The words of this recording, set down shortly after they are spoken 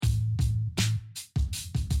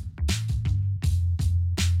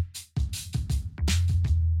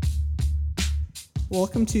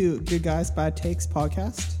Welcome to Good Guys, Bad Takes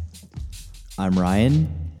podcast. I'm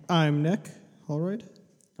Ryan. I'm Nick Holroyd.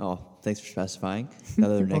 Oh, thanks for specifying. The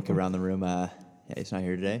other Nick around the room, he's not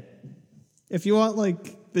here today. If you want,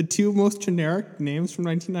 like, the two most generic names from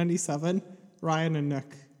 1997, Ryan and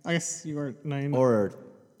Nick. I guess you are 9. Or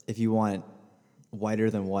if you want whiter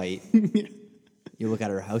than white, you look at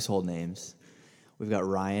our household names. We've got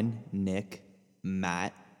Ryan, Nick,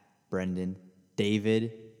 Matt, Brendan,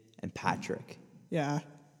 David, and Patrick. Yeah.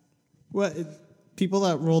 People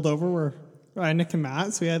that rolled over were Ryan, Nick, and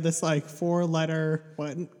Matt, so we had this, like, 4-letter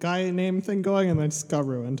guy name thing going, and then it just got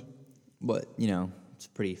ruined. But, it's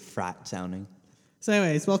pretty frat sounding. So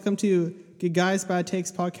anyways, welcome to Good Guys, Bad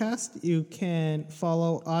Takes podcast. You can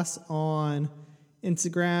follow us on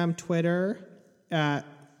Instagram, Twitter, at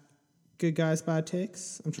Good Guys, Bad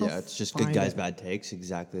Takes. It's just Good Guys, Bad Takes,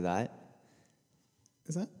 exactly that.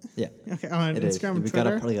 Is that? Yeah. Okay, on Instagram and We've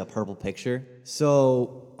Twitter. got a purple picture.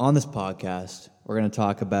 So on this podcast, we're going to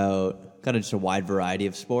talk about kind of just a wide variety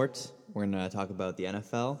of sports. We're going to talk about the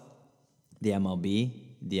NFL, the MLB,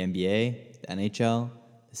 the NBA, the NHL,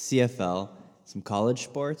 the CFL, some college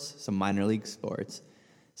sports, some minor league sports,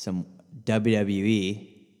 some WWE,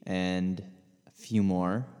 and a few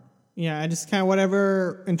more. Yeah, just kind of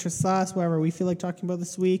whatever interests us, whatever we feel like talking about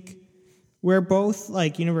this week. We're both,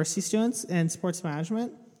 like, university students in sports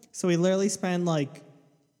management, so we literally spend, like,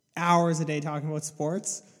 hours a day talking about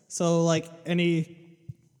sports. So, like, any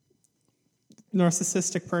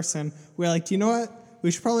narcissistic person, we're like, do you know what? We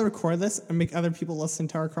should probably record this and make other people listen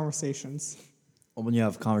to our conversations. Well, when you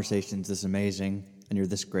have conversations this amazing, and you're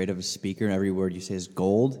this great of a speaker, and every word you say is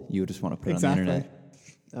gold, you just want to put it on the internet.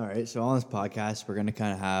 All right, so on this podcast, we're going to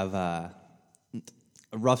kind of have a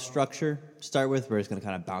rough structure to start with. We're just going to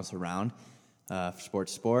kind of bounce around sport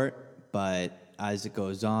to sport. But as it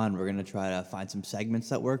goes on, we're going to try to find some segments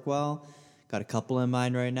that work well. Got a couple in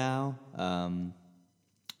mind right now, but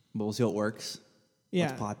we'll see what works. Yeah,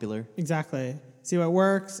 what's popular. Exactly. See what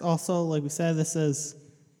works. Also, like we said, this is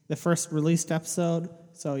the first released episode.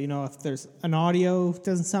 So, if there's an audio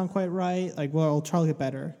doesn't sound quite right, like, we'll try to get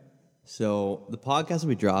better. So the podcast will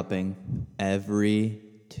be dropping every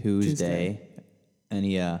Tuesday.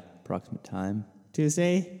 Any approximate time?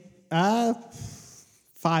 Tuesday, 5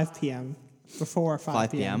 p.m. Before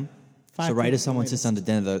 5 p.m. So right as someone sits down to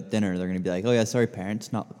dinner, they're going to be like, "Oh yeah, sorry,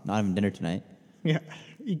 parents, not having dinner tonight." Yeah,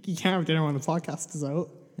 you can't have dinner when the podcast is out.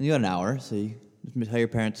 And you got an hour, so you tell your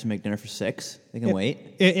parents to make dinner for 6. They can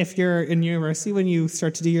wait. If you're in university, when you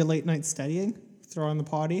start to do your late night studying, throw on the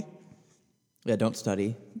potty. Yeah, don't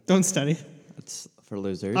study. Don't study. That's for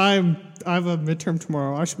losers. I have a midterm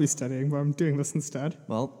tomorrow. I should be studying, but I'm doing this instead.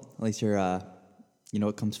 Well, at least you're,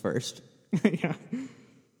 what comes first. Yeah.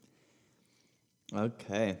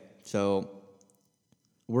 Okay, so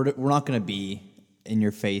we're not going to be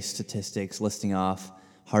in-your-face statistics listing off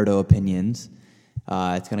hardo opinions.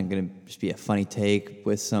 It's going to just be a funny take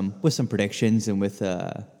with some predictions and with,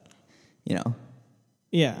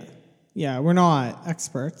 Yeah, we're not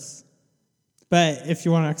experts. But if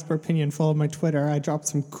you want an expert opinion, follow my Twitter. I drop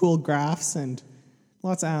some cool graphs and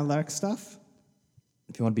lots of analytic stuff.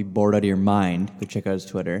 If you want to be bored out of your mind, go check out his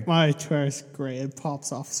Twitter. My Twitter is great. It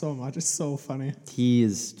pops off so much. It's so funny. He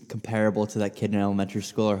is comparable to that kid in elementary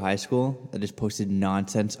school or high school that just posted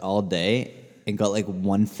nonsense all day and got like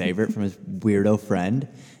one favorite from his weirdo friend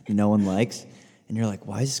who no one likes. And you're like,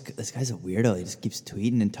 why is this guy's a weirdo? He just keeps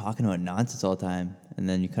tweeting and talking about nonsense all the time. And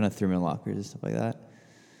then you kind of threw him in lockers and stuff like that.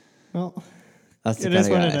 Well, that's it is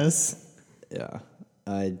what it is. Yeah.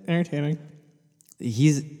 Entertaining.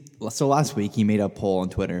 So last week he made a poll on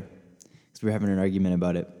Twitter because we were having an argument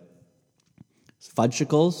about it. It's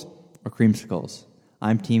fudgesicles or creamsicles.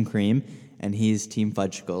 I'm Team Cream and he's Team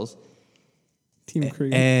Fudgesicles. Team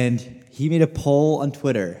Cream. And he made a poll on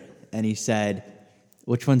Twitter and he said,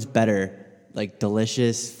 which one's better, like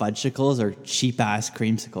delicious fudgesicles or cheap-ass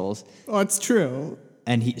creamsicles? Oh, it's true.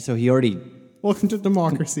 And he already... Welcome to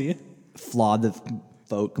democracy. Flawed the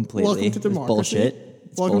vote completely. Welcome to democracy.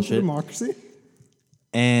 It's bullshit. To democracy.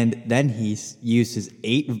 And then he used his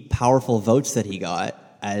 8 powerful votes that he got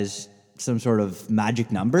as some sort of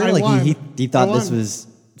magic number. He thought this was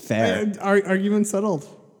fair. Argument settled.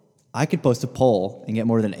 I could post a poll and get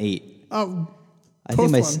more than 8. Oh, I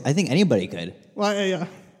think anybody could. Well, yeah.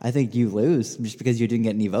 I think you lose just because you didn't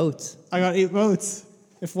get any votes. I got 8 votes.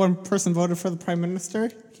 If one person voted for the prime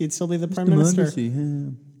minister, he'd still be the prime minister.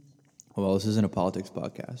 Well, this isn't a politics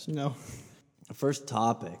podcast. No. The first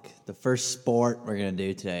topic, the first sport we're going to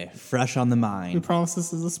do today, fresh on the mind. We promise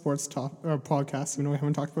this is a sports podcast. We know we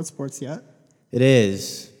haven't talked about sports yet. It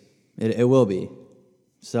is. It will be.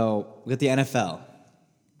 So, we got the NFL.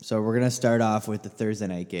 So we're going to start off with the Thursday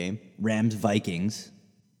night game. Rams-Vikings.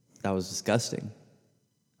 That was disgusting.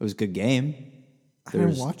 It was a good game. I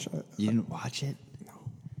didn't watch it. You didn't watch it? No.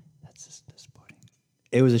 That's just disappointing.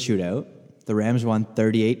 It was a shootout. The Rams won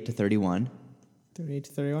 38-31.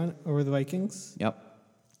 38-31 over the Vikings. Yep.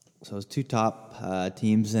 So it was two top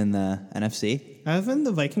teams in the NFC. Haven't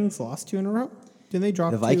the Vikings lost 2 in a row? Didn't they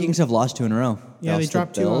drop The Vikings have lost 2 in a row. Yeah, they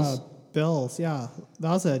dropped to to Bills. Yeah,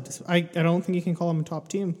 that was I don't think you can call them a top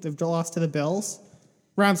team. They've lost to the Bills.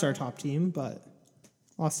 Rams are a top team, but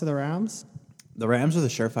lost to the Rams. The Rams are the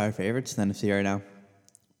surefire favorites in the NFC right now.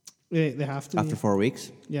 They have to After 4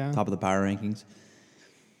 weeks. Yeah. Top of the power rankings.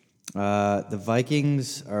 The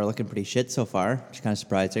Vikings are looking pretty shit so far, which is kind of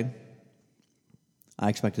surprising. I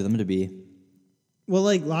expected them to be. Well,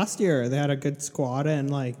 like last year, they had a good squad, and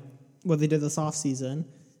like what they did this offseason,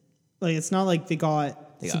 like it's not like they got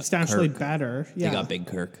substantially Kirk. better. Yeah. They got Big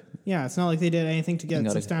Kirk. Yeah, it's not like they did anything to get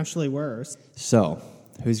substantially worse. So,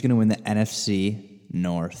 who's going to win the NFC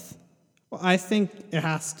North? Well, I think it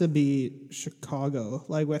has to be Chicago,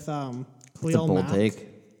 like with Khalil It's a bold Mack. take.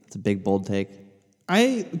 It's a big, bold take.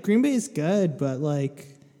 Green Bay is good, but like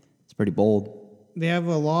It's pretty bold. they have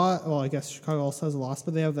a lot. Well, I guess Chicago also has a loss,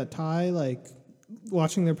 but they have that tie. Like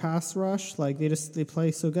watching their pass rush, like they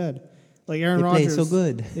play so good. Like Aaron Rodgers, They play so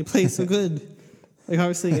good. They play so good. Like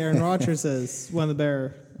obviously Aaron Rodgers is one of the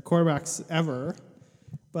better quarterbacks ever,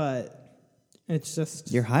 but it's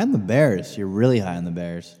just You're high on the Bears. You're really high on the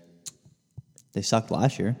Bears. They sucked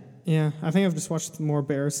last year. yeah. I think I've just watched more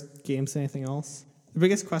Bears games than anything else. The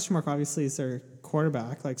biggest question mark obviously is their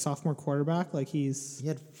quarterback, like sophomore quarterback. Like He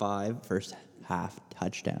had 5 first half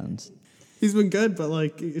touchdowns. he's been good, but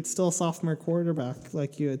like it's still a sophomore quarterback.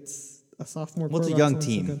 Like it's a sophomore. Well, it's a quarterback, young so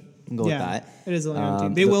team. good. You can go with that. It is a young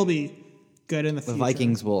team. They will be good in the future. The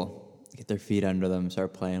Vikings will get their feet under them,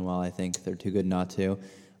 start playing well. I think they're too good not to.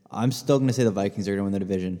 I'm still going to say the Vikings are going to win the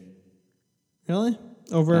division. Really?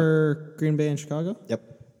 Over Green Bay and Chicago? Yep.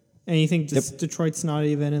 And you think Detroit's not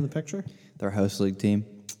even in the picture? They're a house league team.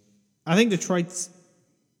 I think Detroit's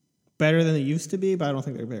better than they used to be, but I don't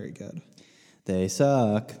think they're very good. They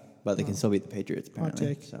suck, but they can still beat the Patriots, Hot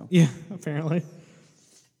apparently. take. So. Yeah, apparently.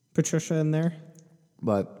 Patricia in there.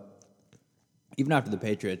 But even after the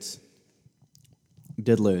Patriots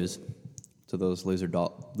did lose to those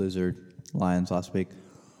loser Lions last week,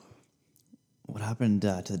 what happened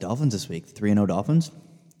to the Dolphins this week? 3-0 Dolphins?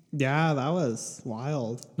 Yeah, that was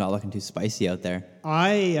wild. Not looking too spicy out there.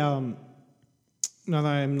 Not that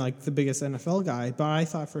I'm like the biggest NFL guy, but I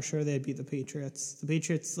thought for sure they'd beat the Patriots. The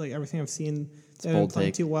Patriots, like everything I've seen, they've been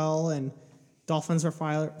playing too well, and Dolphins are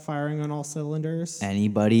firing on all cylinders.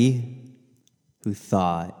 Anybody who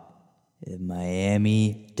thought the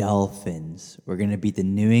Miami Dolphins were going to beat the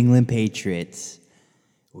New England Patriots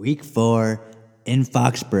week 4 in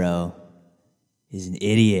Foxborough is an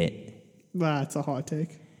idiot. That's a hot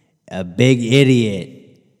take. A big idiot.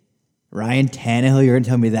 Ryan Tannehill, you're going to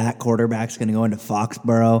tell me that quarterback's going to go into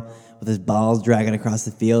Foxborough with his balls dragging across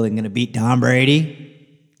the field and going to beat Tom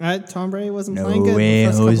Brady? Tom Brady wasn't No playing good way,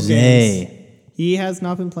 the first couple Jose. games. He has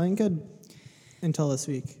not been playing good until this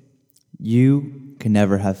week. You can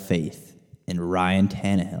never have faith in Ryan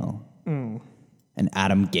Tannehill and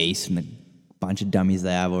Adam Gase and the bunch of dummies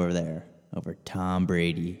they have over there over Tom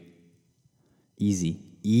Brady.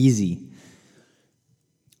 Easy.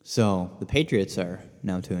 So the Patriots are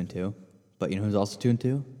now 2-2, but you know who's also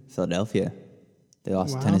 2-2? Philadelphia. They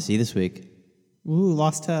lost to Tennessee this week. Ooh,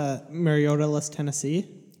 lost to Mariota-less Tennessee.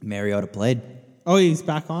 Mariota played. Oh, he's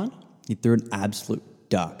back on? He threw an absolute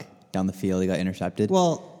duck down the field. He got intercepted.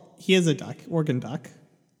 Well, he is a duck. Oregon duck.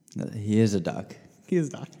 He is a duck. He is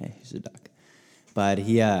a duck. Hey, he's a duck. But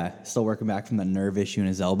he still working back from that nerve issue in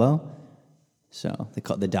his elbow. So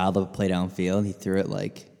they dialed up a play downfield. He threw it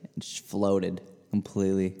it just floated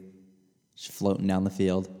completely. Just floating down the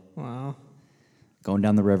field. Wow. Going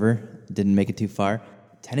down the river. Didn't make it too far.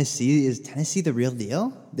 Is Tennessee the real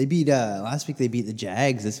deal? They beat last week they beat the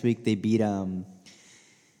Jags. This week they beat the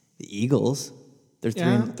Eagles. They're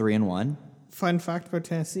 3-1. Fun fact about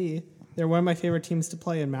Tennessee. They're one of my favorite teams to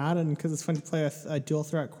play in Madden because it's fun to play with a dual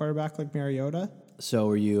threat quarterback like Mariota. So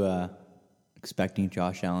were you expecting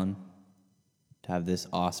Josh Allen to have this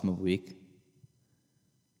awesome of week?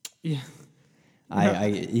 Yeah.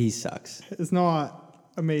 He sucks. It's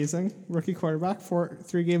not amazing. Rookie quarterback,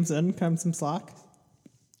 3 games in, comes some slack.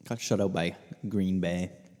 Got shut out by Green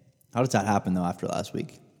Bay. How does that happen, though, after last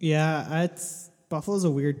week? Yeah, Buffalo's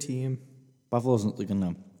a weird team. Buffalo's going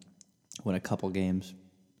to win a couple games.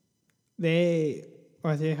 They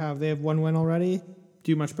have 1 win already.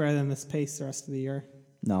 Do much better than this pace the rest of the year.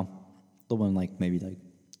 No. They'll win maybe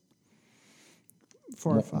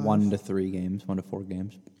 4 or 5. 1 to 3 games, 1 to 4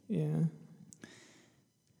 games. Yeah.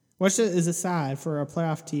 Which is it sad for a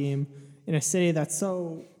playoff team in a city that's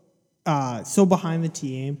so behind the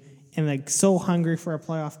team and like so hungry for a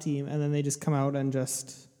playoff team, and then they just come out and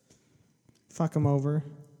just fuck them over.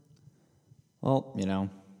 Well, you know,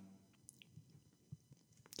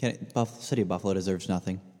 City of Buffalo deserves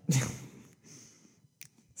nothing.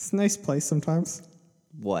 It's a nice place sometimes.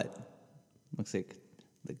 What? Looks like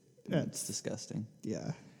it's disgusting.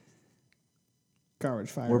 Yeah.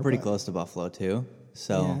 Garbage fire. We're pretty close to Buffalo too,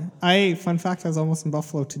 so fun fact, I was almost in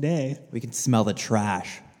Buffalo today. we can smell the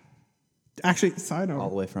trash Actually, side note. all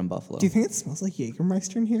the way from Buffalo. Do you think it smells like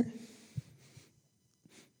Jägermeister in here?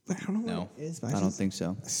 I don't know No, what it is, but I don't think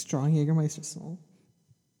so. a strong Jägermeister smell.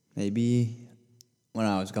 Maybe when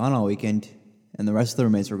I was gone all weekend and the rest of the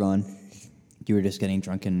roommates were gone, you were just getting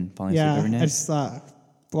drunk and falling asleep every night. I just bought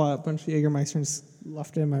a bunch of Jägermeister and just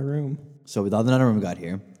left it in my room. So without the when we got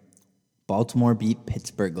here, Baltimore beat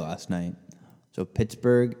Pittsburgh last night. So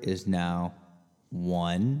Pittsburgh is now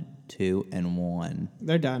 1-2-1.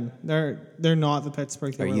 They're done. They're not the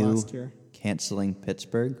Pittsburgh they Are were you last year. canceling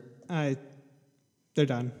Pittsburgh? They're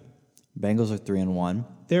done. Bengals are 3-1.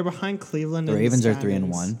 They're behind Cleveland. The in Ravens are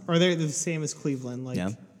standings. 3-1. Or they're the same as Cleveland. Like,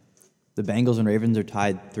 Yeah. The Bengals and Ravens are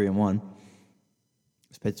tied 3-1.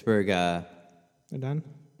 Is Pittsburgh, they're done.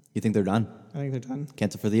 you think they're done? I think they're done.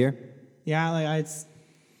 Cancel for the year? Yeah,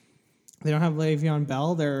 they don't have Le'Veon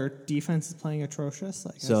Bell. Their defense is playing atrocious.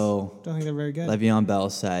 I don't think they're very good. Le'Veon Bell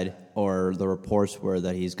said, or the reports were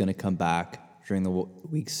that he's going to come back during the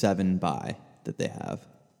week 7 bye that they have.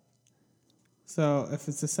 So if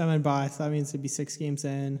it's a 7 bye, so that means it'd be 6 games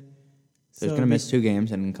in. So he's going to miss 2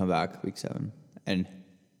 games and come back week 7. And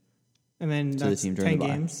then to that's the team during 10 the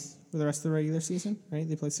bye. games for the rest of the regular season, right?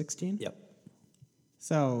 They play 16. Yep.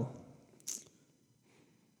 So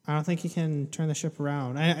I don't think he can turn the ship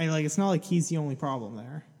around. I like. It's not like he's the only problem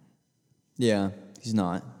there. Yeah, he's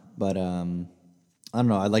not. But I don't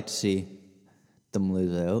know. I'd like to see them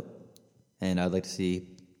lose out. And I'd like to see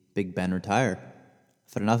Big Ben retire.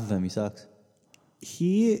 I've had enough of him. He sucks.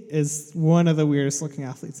 He is one of the weirdest looking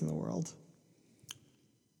athletes in the world.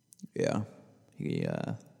 Yeah. He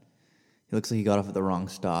looks like he got off at the wrong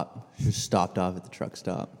stop. He just stopped off at the truck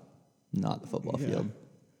stop, not the football field.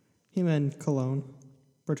 Him and Cologne.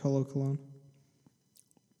 Bartolo Colon.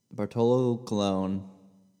 Bartolo Colon.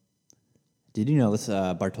 Did you know this?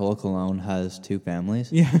 Bartolo Colon has 2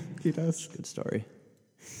 families. Yeah, he does. Good story.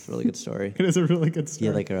 It's a really good story. It is a really good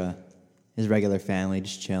story. He had like his regular family,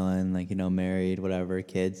 just chilling, like married, whatever,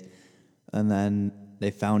 kids, and then they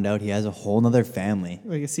found out he has a whole other family,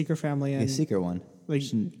 like a secret family, a secret one, like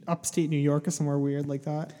upstate New York or somewhere weird like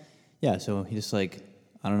that. Yeah, so he just I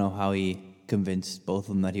don't know how he convinced both of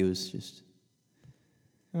them that he was just.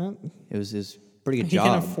 It was his pretty good job. He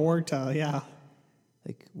can afford to, yeah.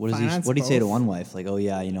 Like, what did he say to one wife? Like, oh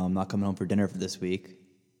yeah, I'm not coming home for dinner for this week.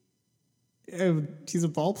 He's a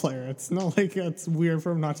ball player. It's not like it's weird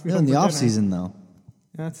for him not to be home in the for off dinner. season though.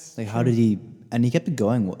 That's like, true. how did he? And he kept it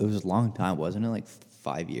going. It was a long time, wasn't it? Like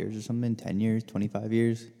 5 years or something, 10 years, 25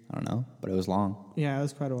 years. I don't know, but it was long. Yeah, it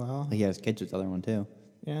was quite a while. Like, he has kids with the other one too.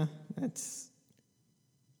 Yeah,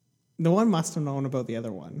 the one must have known about the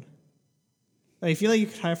other one. I feel like you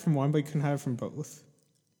could hide from one, but you couldn't hide from both.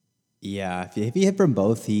 Yeah, if he hit from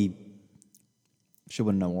both, he should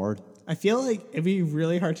win an award. I feel like it'd be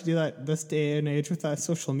really hard to do that this day and age with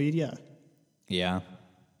social media. Yeah,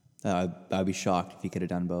 I'd be shocked if he could have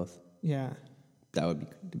done both. Yeah, that would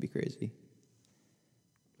be crazy.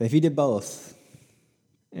 But if he did both,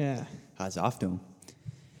 yeah, hats off to him.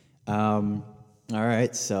 All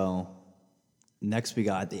right, so next we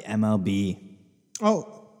got the MLB.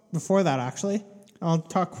 Oh, before that, actually, I'll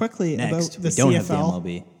talk quickly about the CFL. Don't have the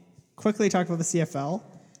MLB. Quickly talk about the CFL.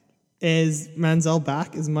 Is Manziel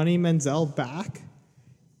back? Is Money Manziel back?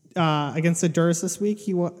 Against the Durs this week,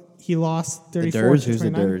 he lost 34 The Durs? to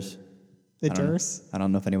 29. Who's the Durs? The Durs? I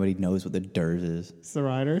don't know if anybody knows what the Durs is. It's the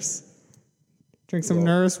Riders. Drink some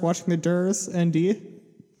Nurs watching the Durs, ND.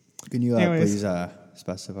 Can you please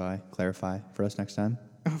clarify for us next time?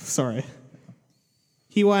 Oh, sorry.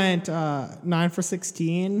 He went 9 for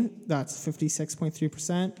 16. That's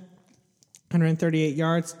 56.3%. 138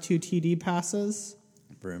 yards, 2 TD passes.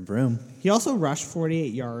 Vroom, vroom. He also rushed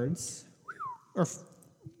 48 yards. Or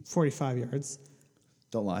 45 yards.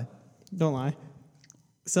 Don't lie. Don't lie.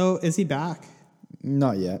 So, is he back?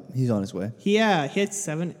 Not yet. He's on his way. He had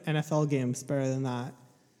 7 NFL games better than that,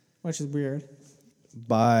 which is weird.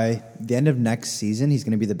 By the end of next season, he's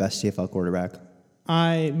going to be the best CFL quarterback.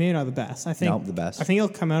 Maybe not the best. I think No, the best. I think he'll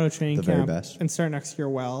come out of training The very camp best. and start next year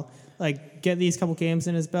well. Like, get these couple games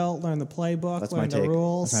in his belt, learn the playbook, That's learn my the take.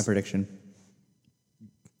 rules. That's my prediction.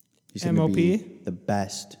 He's going to MOP? be the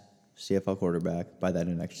best CFL quarterback by the end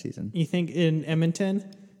of next season. You think in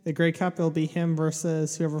Edmonton, the Grey Cup, it'll be him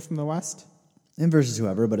versus whoever from the West? Him versus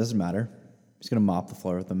whoever, but it doesn't matter. He's going to mop the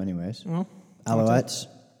floor with them anyways. Well, Alouettes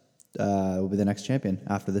will be the next champion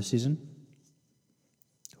after this season.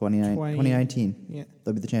 2019. Yeah.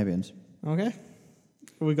 They'll be the champions. Okay.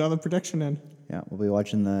 We got the prediction in. Yeah, we'll be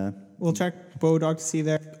watching the... We'll check Bodog to see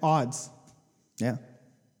their odds. Yeah.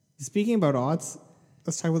 Speaking about odds,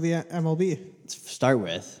 let's talk about the MLB. Let's start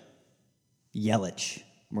with Yelich.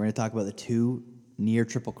 We're going to talk about the 2 near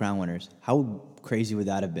Triple Crown winners. How crazy would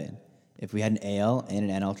that have been if we had an AL and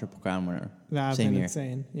an NL Triple Crown winner That'd same been year?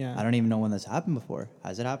 insane. Yeah. I don't even know when this happened before.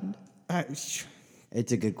 Has it happened? It's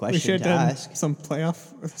a good We question should to have done ask. some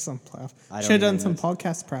playoff. I don't Should have done even some know.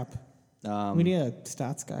 podcast prep. We need a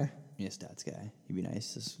stats guy. Yeah, stats guy. He'd be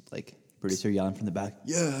nice. Just like producer yelling from the back.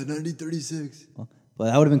 Yeah, 1936. Well,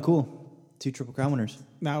 that would have been cool. 2 Triple Crown winners.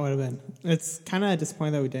 That would have been. It's kind of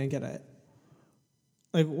disappointing that we didn't get it.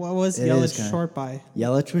 Like, what was It is Yelich kinda- short by?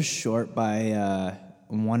 Yelich was short by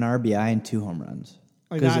 1 RBI and 2 home runs.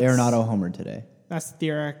 Like, Because that's- Arenado homered today. That's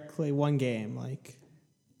theoretically one game. Like,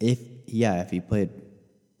 If he played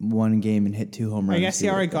 1 game and hit 2 home runs. I guess he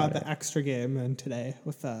already would've got it. the extra game in today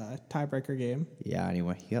with a tiebreaker game. Yeah,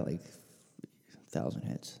 anyway, he got like 1,000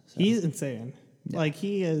 hits. So. He's insane. Like,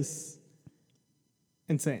 he is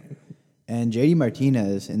insane. And JD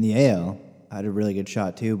Martinez in the AL had a really good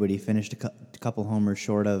shot too, but he finished a couple homers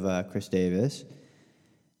short of Chris Davis.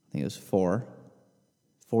 I think it was 4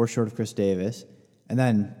 short of Chris Davis. And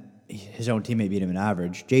then his own teammate beat him in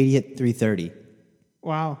average. JD hit 330,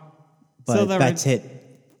 Wow. but so the Betts hit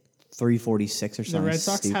 346 or The something Red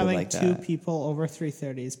Sox stupid having like 2 that. people over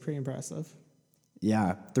 330 is pretty impressive.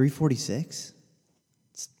 Yeah, 346.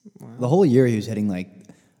 The whole year he was hitting beginning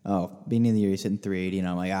of the year he's hitting 380, and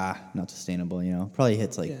I'm like, not sustainable, Probably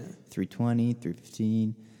hits 320,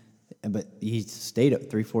 315, but he stayed at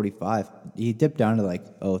 345. He dipped down to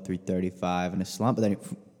 335 in a slump, but then he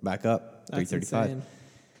back up, That's 335.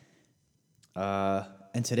 insane.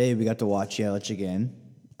 And today we got to watch Yelich again.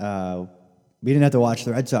 We didn't have to watch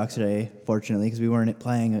the Red Sox today, fortunately, because we weren't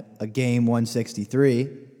playing a game 163.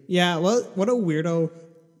 Yeah, what a weirdo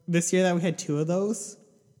this year that we had 2 of those.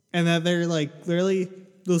 And that they're literally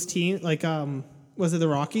those teams, was it the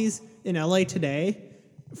Rockies in LA today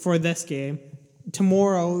for this game?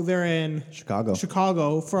 Tomorrow they're in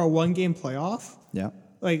Chicago for a 1-game playoff. Yeah.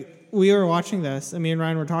 We were watching this, and me and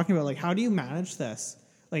Ryan were talking about how do you manage this?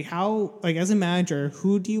 As a manager,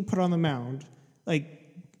 who do you put on the mound?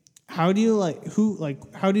 How do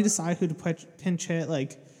you decide who to pinch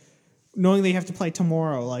hit? Knowing that you have to play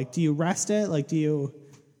tomorrow, do you rest it? Do you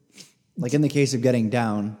in the case of getting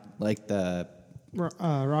down, the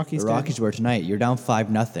Rockies? Rockies were tonight, you're down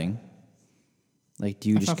 5-0. Do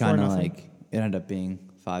you just kind of 4-0. it ended up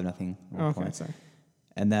being 5-0. Okay, sorry.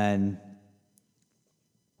 And then,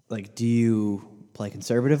 do you play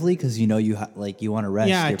conservatively because you want to rest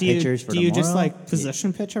your pitchers for do you tomorrow? just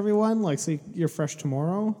position pitch everyone so you're fresh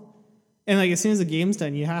tomorrow? And as soon as the game's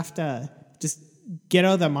done, you have to just get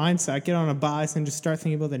out of that mindset, get on a bus, and just start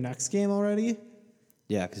thinking about the next game already.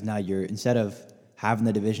 Yeah, because now instead of having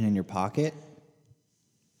the division in your pocket,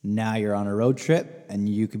 now you're on a road trip and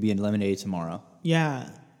you could be eliminated tomorrow. Yeah.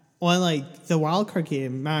 Well, the wild card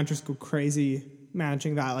game, managers go crazy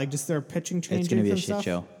managing that. Just their pitching changing. It's going to be a from shit stuff.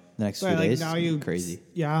 show. The next few But, days, now it's gonna be crazy.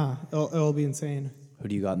 Yeah, it'll be insane. Who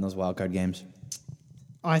do you got in those wild card games?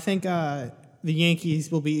 I think the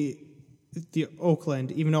Yankees will be the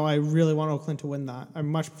Oakland, even though I really want Oakland to win that. I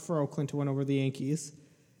much prefer Oakland to win over the Yankees.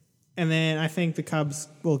 And then I think the Cubs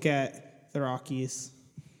will get the Rockies.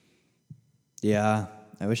 Yeah,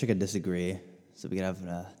 I wish I could disagree so we could have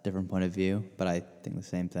a different point of view, but I think the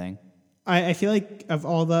same thing. I feel of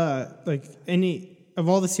all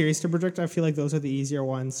the series to predict, I feel those are the easier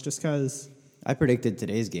ones just because. I predicted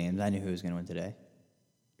today's games. I knew who was going to win today.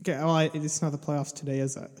 Okay, well, it's not the playoffs today,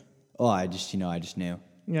 is it? Oh, I just knew.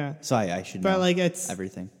 Yeah. So I should know it's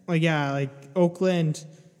everything. Oakland,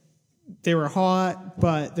 they were hot,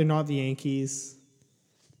 but they're not the Yankees.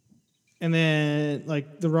 And then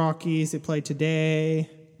the Rockies, they played today.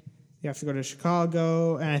 You have to go to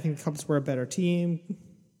Chicago, and I think the Cubs were a better team.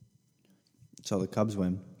 So the Cubs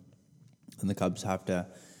win, and the Cubs have to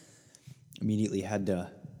immediately head to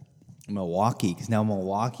Milwaukee because now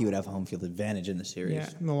Milwaukee would have home field advantage in the series. Yeah,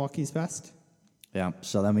 Milwaukee's best. Yeah.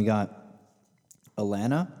 So then we got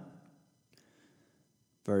Atlanta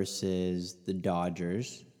versus the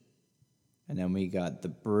Dodgers, And then we got the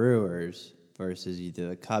Brewers versus either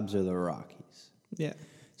the Cubs or the Rockies. Yeah.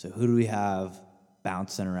 So who do we have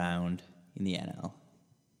bouncing around in the NL?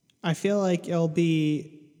 I feel like it'll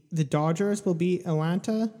be the Dodgers will beat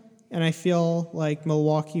Atlanta, and I feel like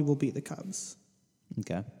Milwaukee will beat the Cubs.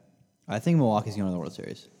 Okay. I think Milwaukee's going to the World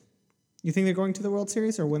Series. You think they're going to the World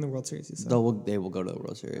Series or win the World Series? You said? They will go to the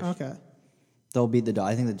World Series. Okay. They'll beat the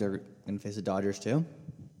I think that they're going to face the Dodgers too.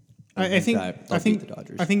 I think beat the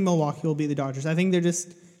Dodgers. I think Milwaukee will beat the Dodgers. I think they're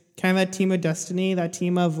just kind of that team of destiny, that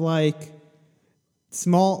team of like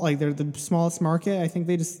small, like they're the smallest market. I think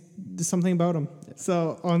they just there's something about them. Yeah.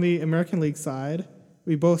 So on the American League side,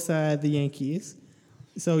 we both said the Yankees.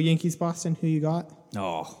 So Yankees, Boston, who you got?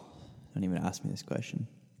 Oh, don't even ask me this question.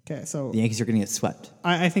 Okay, so the Yankees are going to get swept.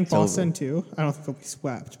 I think it's Boston over. Too. I don't think they'll be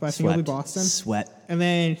swept, but I think it'll be Boston. Sweat. And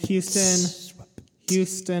then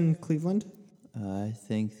Houston, Cleveland. I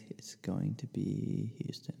think it's going to be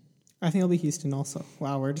Houston. I think it'll be Houston also.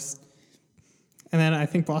 Wow, we're just... And then I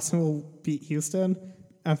think Boston will beat Houston.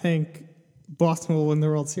 I think Boston will win the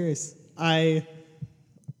World Series. I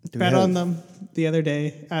bet on them the other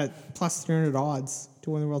day at plus 300 odds to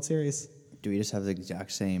win the World Series. Do we just have the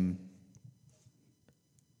exact same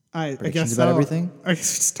I guess about so. Everything? I guess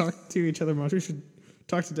we just talk to each other much. We should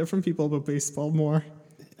talk to different people about baseball more.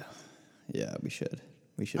 Yeah, we should.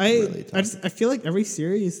 We should really talk. I feel like every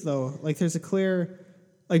series, though, like there's a clear...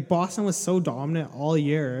 Like Boston was so dominant all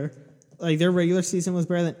year. Like their regular season was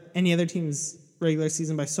better than any other team's regular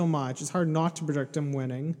season by so much. It's hard not to predict them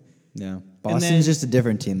winning. Yeah. Boston's just a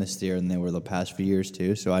different team this year than they were the past few years,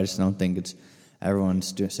 too. So I just don't think it's...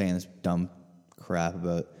 Everyone's saying this dumb crap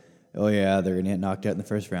about... Oh, yeah, they're going to get knocked out in the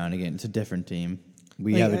first round again. It's a different team.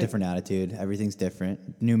 We have a different attitude. Everything's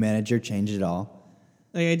different. New manager changed it all.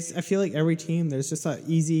 Like I feel like every team, there's just that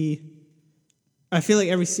easy... I feel like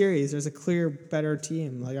every series, there's a clear, better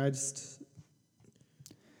team. Like, I just...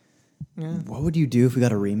 Yeah. What would you do if we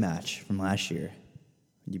got a rematch from last year?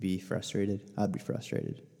 Would you be frustrated? I'd be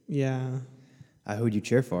frustrated. Yeah. Who would you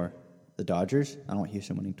cheer for? The Dodgers? I don't want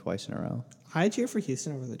Houston winning twice in a row. I cheer for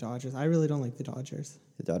Houston over the Dodgers. I really don't like the Dodgers.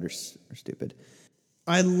 The Dodgers are stupid.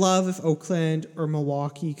 I'd love if Oakland or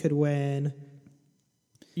Milwaukee could win.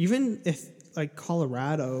 Even if, like,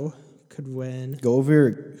 Colorado could win. Go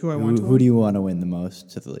over who do you want to win the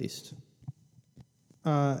most to the least?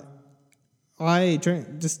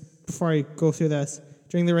 Just before I go through this,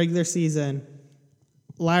 during the regular season,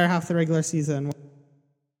 latter half of the regular season,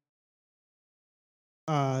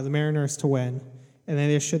 the Mariners to win, and then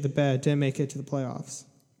they shit the bed, didn't make it to the playoffs.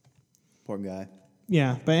 Poor guy.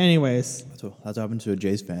 Yeah, but anyways. That's happened to a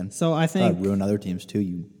Jays fan. So I think... That'd ruin other teams too,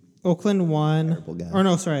 you Oakland won. Terrible guy. Or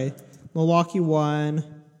no, sorry. Milwaukee won.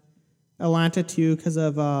 Atlanta 2 because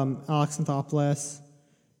of Alex Anthopoulos.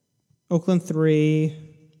 Oakland 3.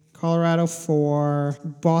 Colorado 4.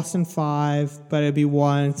 Boston 5, but it'd be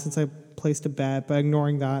 1 since I placed a bet. But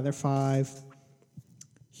ignoring that, they're 5.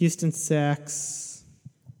 Houston 6.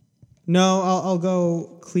 No, I'll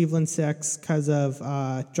go Cleveland 6 because of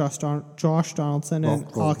Josh Donaldson and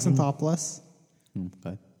Alex Anthopoulos.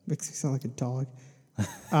 Okay. Makes me sound like a dog.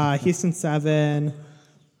 Houston 7.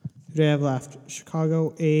 Who do I have left?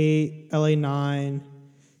 Chicago 8, LA 9,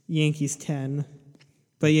 Yankees 10.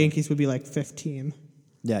 But Yankees would be like 15.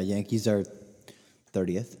 Yeah, Yankees are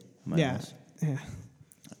 30th. Yeah.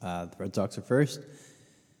 The Red Sox are first.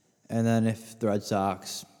 And then if the Red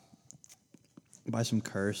Sox, by some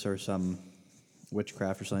curse or some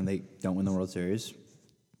witchcraft or something, they don't win the World Series,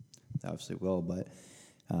 they obviously will, but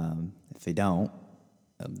if they don't,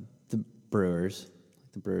 the Brewers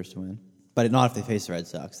to win. But not if they face the Red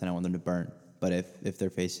Sox, then I want them to burn. But if they're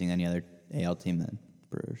facing any other AL team, then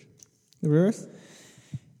Brewers. The Brewers?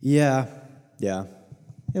 Yeah.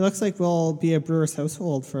 It looks like we'll be a Brewers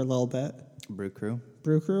household for a little bit. Brew Crew.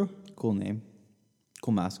 Brew Crew? Cool name.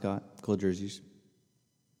 Cool mascot. Cool jerseys.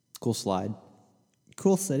 Cool slide.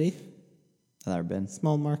 Cool city. I've never been.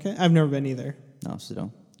 Small market. I've never been either. No, so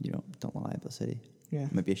don't lie about the city. Yeah.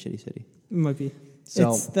 It might be a shitty city. It might be.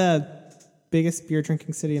 So, it's the biggest beer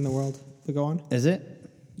drinking city in the world. But go on. Is it?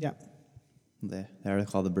 Yeah. They are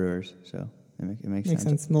called the Brewers, so it makes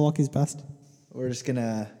sense. Milwaukee's best. We're just going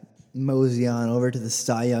to mosey on over to the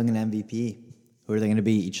Cy Young and MVP. Who are they going to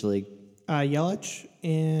be each league? Yelich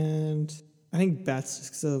and I think Betts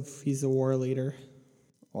just because he's a war leader.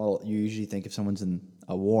 Well, you usually think if someone's in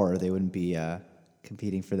a war, they wouldn't be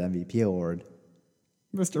competing for the MVP award.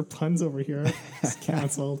 Mr. Puns over here is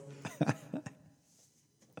canceled.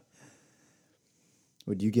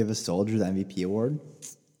 Would you give a soldier the MVP award?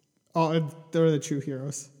 Oh, they're the true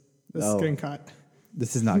heroes. This is getting cut.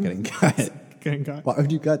 This is not getting cut. Getting cut. Why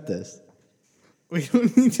would you cut this? We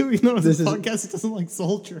don't need to. We know this podcast doesn't like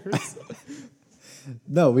soldiers.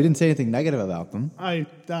 No, we didn't say anything negative about them. It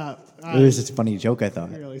was just a funny joke, I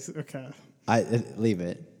thought. Really? Okay. Leave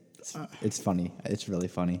it. It's funny. It's really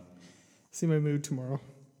funny. See my mood tomorrow.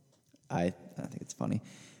 I think it's funny.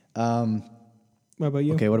 What about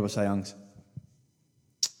you? Okay, what about Cy Youngs?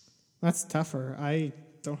 That's tougher. I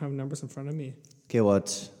don't have numbers in front of me. Okay, well,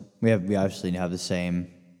 we obviously have the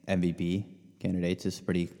same MVP candidates. It's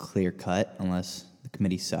pretty clear cut, unless the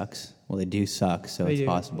committee sucks. Well, they do suck, so it's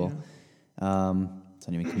possible. Yeah. It's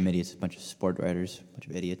not even a committee; it's a bunch of sport writers, a bunch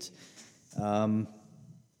of idiots. But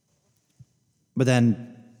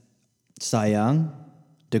then Cy Young,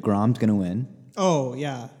 DeGrom's gonna win. Oh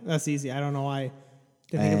yeah, that's easy. I don't know why.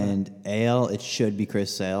 And AL, it should be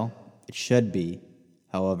Chris Sale. It should be.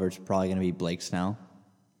 However, it's probably gonna be Blake Snell.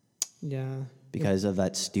 Yeah. Because of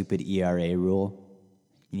that stupid ERA rule.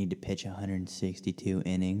 You need to pitch 162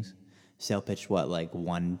 innings. Sale pitched,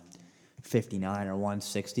 159 or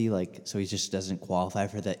 160? So he just doesn't qualify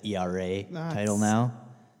for the ERA title now.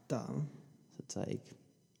 Dumb.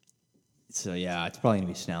 So yeah, it's probably going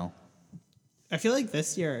to be Snell. I feel like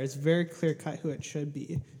this year it's very clear cut who it should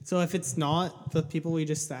be. So if it's not the people we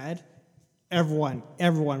just said, everyone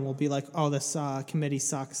will be like, oh, this committee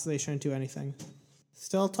sucks. They shouldn't do anything.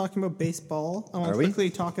 Still talking about baseball. I want to quickly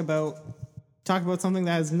talk about something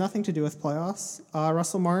that has nothing to do with playoffs.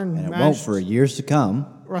 Russell Martin. And it won't for years to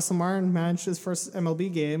come. Russell Martin managed his first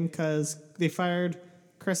MLB game because they fired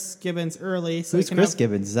Chris Gibbons early. So who's Chris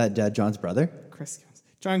Gibbons? Is that John's brother? Chris Gibbons.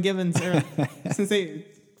 John Gibbons early. Since they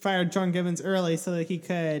fired John Gibbons early so that he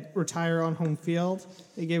could retire on home field,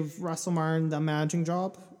 they gave Russell Martin the managing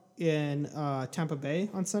job in Tampa Bay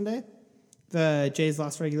on Sunday, the Jays'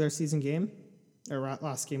 last regular season game. Or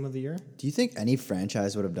last game of the year. Do you think any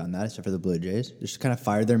franchise would have done that except for the Blue Jays? Just kind of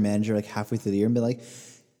fired their manager halfway through the year and be like,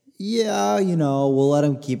 yeah, we'll let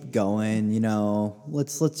him keep going,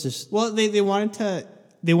 let's just. Well, they wanted to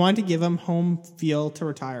give him home field to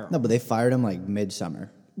retire. No, but they fired him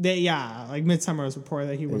midsummer. Midsummer was reported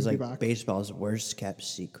that he wouldn't be back. Baseball's worst kept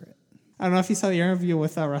secret. I don't know if you saw the interview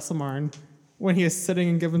with Russell Martin when he was sitting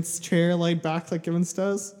in Gibbons' chair, laid back like Gibbons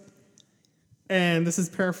does. And this is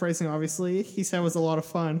paraphrasing, obviously. He said it was a lot of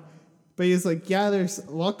fun. But he was like, yeah, there's a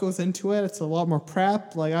lot goes into it. It's a lot more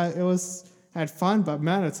prep. I had fun, but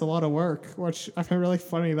man, it's a lot of work. Which I find really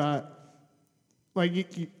funny that, I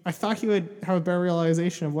thought he would have a better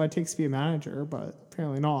realization of what it takes to be a manager, but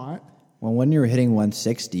apparently not. Well, when you're hitting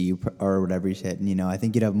 160 or whatever he's hitting, I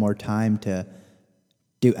think you'd have more time to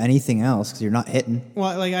do anything else because you're not hitting.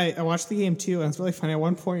 Well, I watched the game too, and it's really funny. At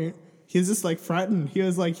one point, he was just fretting. He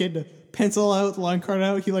was he had to pencil out the line card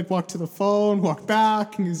out. He walked to the phone, walked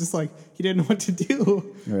back, and he was just he didn't know what to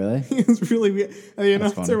do. Really? He was really weird. And the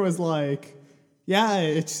announcer was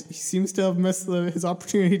he seems to have missed his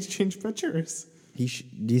opportunity to change pitchers.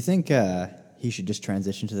 Do you think he should just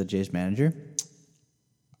transition to the Jays manager?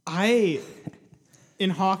 In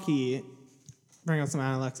hockey, bring out some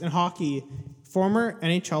analytics. In hockey, former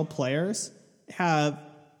NHL players have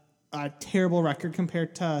a terrible record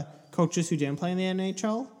compared to coaches who didn't play in the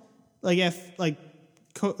NHL. If a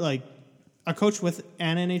coach with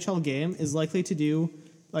an NHL game is likely to do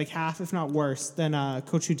half, if not worse, than a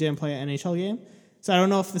coach who didn't play an NHL game. So I don't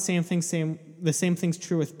know if the same thing's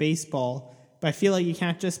true with baseball, but I feel you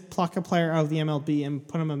can't just pluck a player out of the MLB and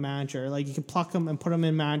put him in manager. You can pluck him and put him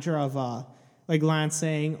in manager of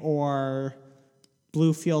Lansing or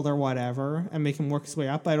Bluefield or whatever and make him work his way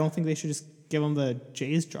up. But I don't think they should just give him the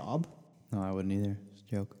Jays job. No, I wouldn't either. It's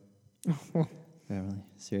a joke. I'm really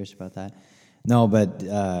serious about that. No, but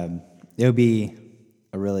it would be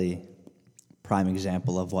a really prime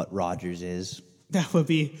example of what Rogers is. That would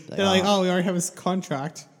be. They're we already have his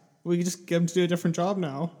contract. We can just get him to do a different job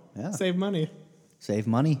now. Yeah. Save money. Save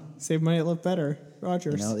money. Live better.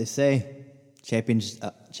 Rogers. They say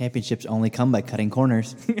championships only come by cutting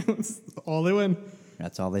corners. That's all they win.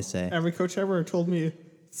 That's all they say. Every coach ever told me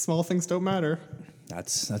small things don't matter.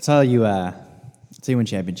 That's how you win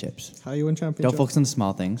championships. How you win championships. Don't focus on the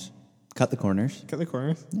small things. Cut the corners.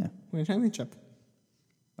 Yeah. Win a championship.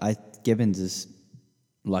 Gibbons is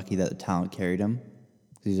lucky that the talent carried him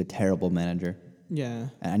because he's a terrible manager. Yeah.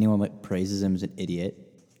 And anyone that praises him is an idiot.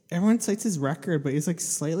 Everyone cites his record, but he's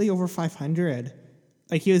slightly over 500.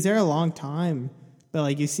 He was there a long time,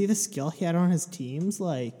 but you see the skill he had on his teams.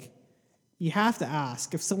 You have to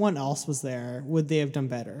ask if someone else was there, would they have done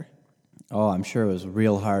better? Oh, I'm sure it was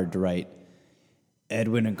real hard to write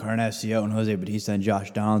Edwin Encarnacion and Jose Bautista and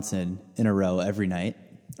Josh Donaldson in a row every night.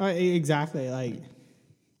 Exactly.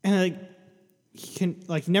 He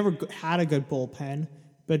never had a good bullpen,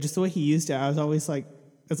 but just the way he used it, I was always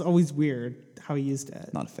It's always weird how he used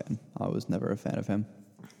it. Not a fan. I was never a fan of him.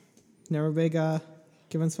 Never a big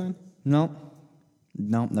Gibbons fan? No,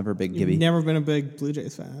 never a big Gibby. You've never been a big Blue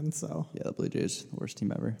Jays fan, so. Yeah, the Blue Jays, the worst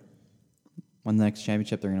team ever. Won the next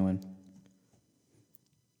championship, they're going to win.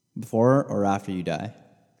 Before or after you die?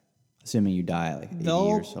 Assuming you die at like 80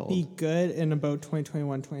 years old. They'll be good in about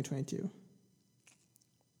 2021, 2022.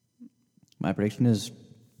 My prediction is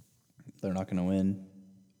they're not going to win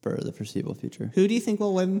for the foreseeable future. Who do you think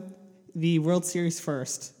will win the World Series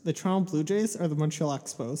first? The Toronto Blue Jays or the Montreal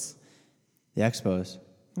Expos? The Expos.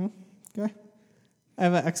 Okay. I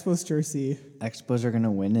have an Expos jersey. Expos are going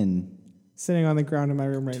to win and... Sitting on the ground in my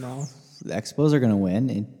room right now. The Expos are going to win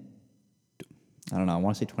in, I don't know, I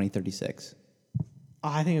want to say 2036.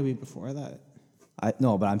 I think it'll be before that.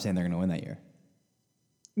 No, but I'm saying they're going to win that year.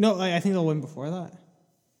 No, I think they'll win before that.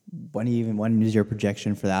 When is your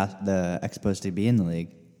projection for the Expos to be in the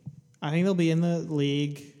league? I think they'll be in the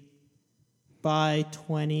league by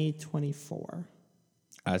 2024.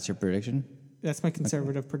 That's your prediction? That's my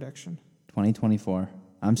conservative prediction. 2024.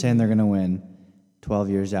 I'm saying they're going to win 12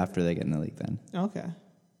 years after they get in the league then. Okay.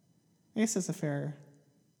 I guess that's a fair...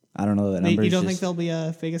 I don't know that number. You don't think they'll be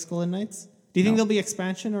Vegas Golden Knights? Do you think they'll be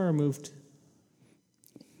expansion or removed?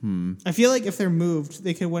 I feel like if they're moved,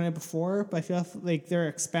 they could win it before, but I feel like their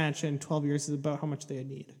expansion, 12 years, is about how much they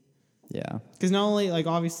need. Yeah. Because not only, like,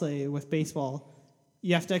 obviously, with baseball,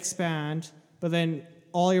 you have to expand, but then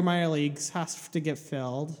all your minor leagues has to get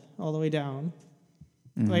filled all the way down.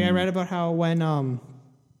 Mm-hmm. Like, I read about how when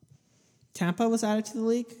Tampa was added to the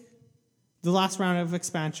league, the last round of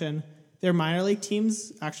expansion, their minor league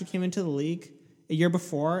teams actually came into the league a year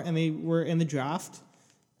before, and they were in the draft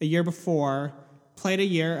a year before, played a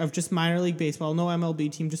year of just minor league baseball, no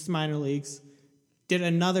MLB team, just minor leagues, did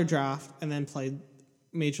another draft, and then played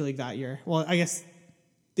Major League that year. Well, I guess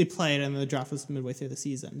they played, and the draft was midway through the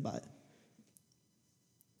season, but...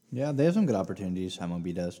 Yeah, they have some good opportunities,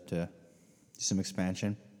 MLB does, to do some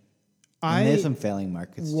expansion. And they have some failing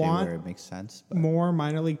markets, too, where it makes sense. But more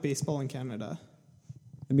minor league baseball in Canada.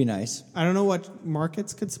 It'd be nice. I don't know what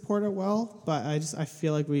markets could support it well, but I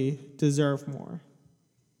feel like we deserve more.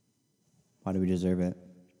 Why do we deserve it?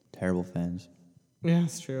 Terrible fans. Yeah,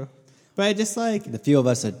 it's true. But I just like... The few of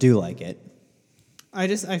us that do like it. I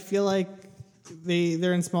feel like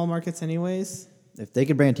they're in small markets anyways. If they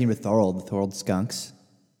could bring a team to Thorold, the Thorold Skunks.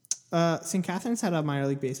 St. Catharines had a minor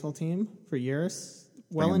league baseball team for years.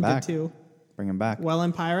 Welland did too. Bring them back.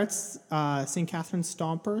 Welland Pirates, St. Catharines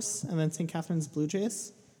Stompers, and then St. Catharines Blue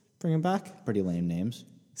Jays. Bring them back. Pretty lame names.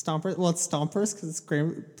 Stompers. Well, it's Stompers because it's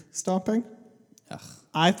grape stomping. Ugh.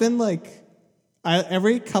 I've been like...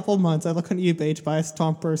 every couple months, I look on eBay to buy a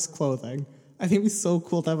Stompers clothing. I think it'd be so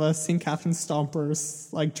cool to have a St. Catharines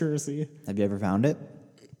Stompers like jersey. Have you ever found it?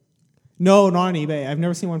 No, not on eBay. I've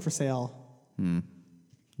never seen one for sale.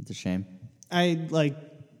 It's a shame. I don't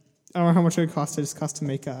know how much it would cost. It just cost to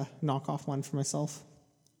make a knockoff one for myself.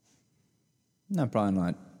 No, probably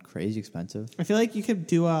not crazy expensive. I feel like you could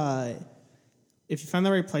do if you find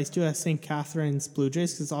the right place, do a St. Catharines Blue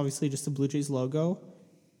Jays, because it's obviously just the Blue Jays logo.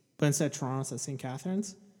 But instead of Toronto, it's at St.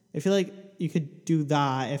 Catharines. I feel like you could do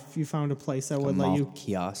that if you found a place that would let you...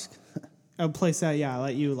 kiosk. A place that,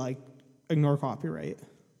 let you, ignore copyright.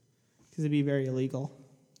 Because it'd be very illegal.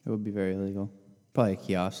 It would be very illegal. Probably a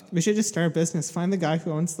kiosk. We should just start a business. Find the guy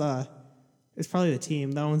who owns it's probably the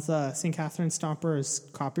team that owns the St. Catharines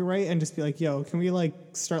Stompers copyright and just be like, yo, can we,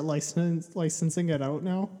 start licensing it out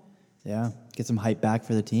now? Yeah. Get some hype back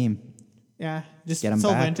for the team. Yeah. Just get them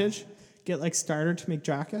sell back. vintage. Get, Starter to make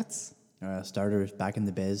jackets. Starters back in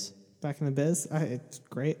the biz. Back in the biz. It's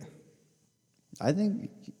great. I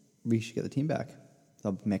think we should get the team back.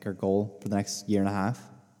 That'll make our goal for the next year and a half.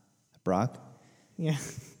 Brock. Yeah.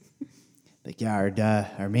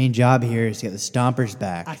 Our main job here is to get the Stompers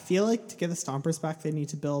back. I feel like to get the Stompers back, they need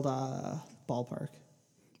to build a ballpark.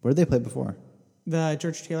 Where did they play before? The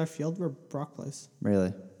George Taylor Field where Brock plays.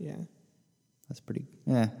 Really? Yeah. That's pretty...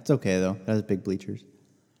 Yeah, it's okay, though. It has big bleachers.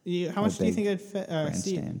 How much do you think it'd fit?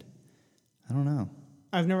 Grandstand. I don't know.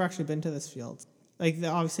 I've never actually been to this field.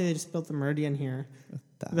 Obviously, they just built the Meridian here,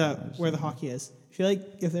 where the hockey is. I feel like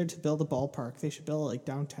if they're to build a ballpark, they should build it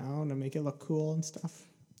downtown and make it look cool and stuff.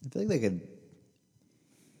 I feel like they could...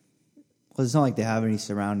 Well, it's not like they have any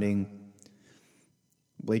surrounding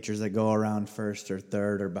bleachers that go around first or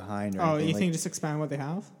third or behind or anything. You think just expand what they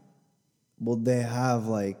have? Well, they have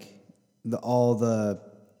all the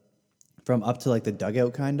from up to the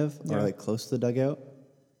dugout kind of, or close to the dugout,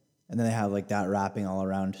 and then they have that wrapping all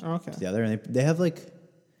around together, and they have they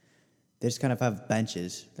just kind of have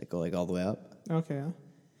benches that go all the way up. Okay.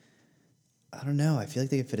 I don't know. I feel like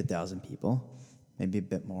they could fit 1,000 people, maybe a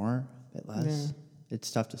bit more, a bit less. Yeah.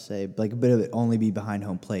 It's tough to say. Like a bit of it only be behind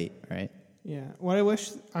home plate, right? Yeah. What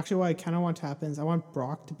I kind of want to happen is I want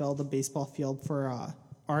Brock to build a baseball field for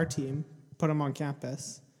our team, put them on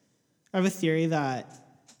campus. I have a theory that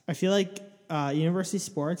I feel like university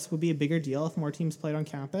sports would be a bigger deal if more teams played on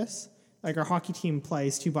campus. Like our hockey team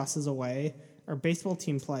plays 2 buses away. Our baseball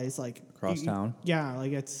team plays like Across town. Yeah,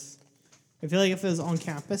 like it's. I feel like if it was on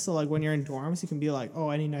campus, so like when you're in dorms, you can be like,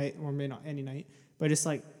 oh, any night, or maybe not any night, but just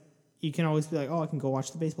like you can always be like, oh, I can go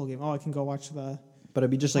watch the baseball game. Oh, I can go watch the. But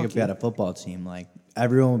it'd be just like if you had a football team, like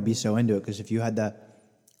everyone would be so into it because if you had that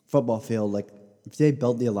football field, like if they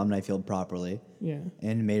built the alumni field properly,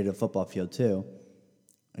 and made it a football field too,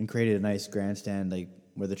 and created a nice grandstand like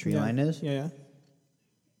where the tree line is, and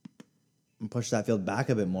push that field back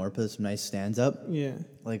a bit more, put some nice stands up,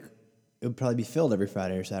 like it would probably be filled every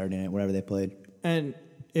Friday or Saturday night, whenever they played, and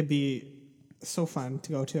it'd be so fun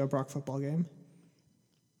to go to a Brock football game.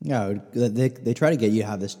 Yeah, they try to get you to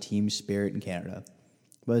have this team spirit in Canada,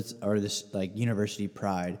 or this like university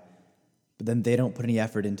pride, but then they don't put any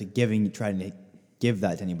effort into trying to give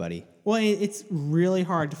that to anybody. Well, it's really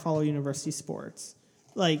hard to follow university sports.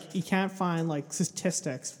 Like you can't find like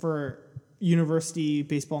statistics for university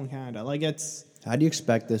baseball in Canada. Like it's. How do you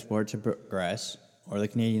expect the sport to progress or the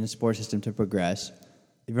Canadian sports system to progress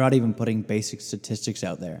if you're not even putting basic statistics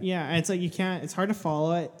out there? Yeah, and it's like you can't. It's hard to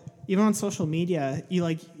follow it. Even on social media,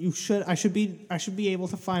 I should be able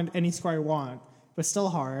to find any score I want, but still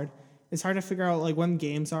hard. It's hard to figure out like when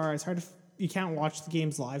games are. It's hard to you can't watch the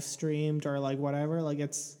games live streamed or like whatever. Like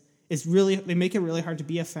it's really they make it really hard to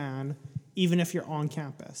be a fan, even if you're on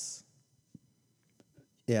campus.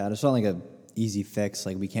 Yeah, it's not like a easy fix.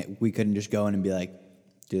 Like we couldn't just go in and be like,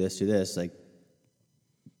 do this. Like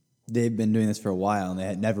they've been doing this for a while and they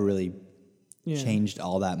had never really changed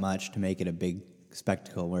all that much to make it a big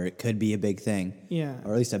spectacle where it could be a big thing. Yeah.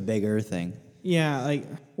 Or at least a bigger thing. Yeah, like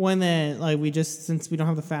since we don't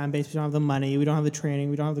have the fan base, we don't have the money, we don't have the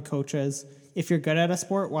training, we don't have the coaches. If you're good at a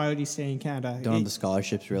sport, why would you stay in Canada? Don't have the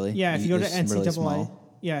scholarships really. Yeah, if you go to NCAA, really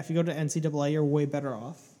if you go to NCAA, you're way better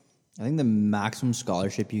off. I think the maximum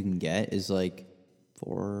scholarship you can get is like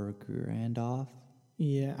 $4,000 off.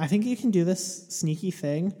 Yeah, I think you can do this sneaky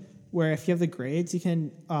thing where if you have the grades, you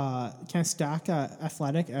can stack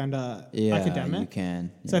athletic and academic. You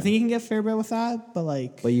can. So I think you can get a fair bit with that, but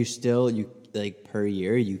like. But you like per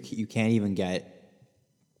year you can't even get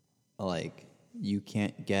you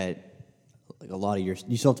can't get like a lot of you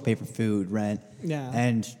still have to pay for food, rent,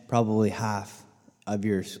 and probably half of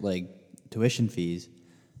your like tuition fees.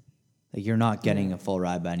 Like you're not getting a full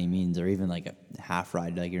ride by any means, or even like a half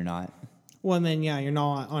ride. Like you're not. Well, and then you're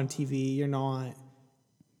not on TV. You're not.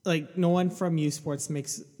 Like, no one from U Sports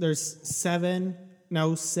there's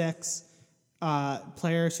 6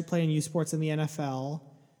 players who play in U Sports in the NFL.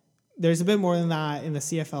 There's a bit more than that in the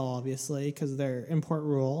CFL, obviously, because of their import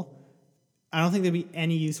rule. I don't think there'd be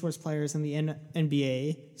any U Sports players in the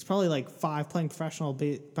NBA. It's probably like 5 playing professional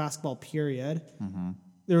basketball, period. Mm-hmm.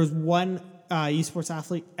 There was one U Sports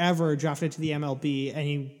athlete ever drafted to the MLB, and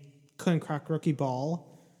he couldn't crack rookie ball.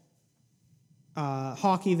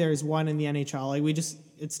 Hockey, there's one in the NHL. Like,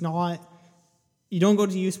 it's not, you don't go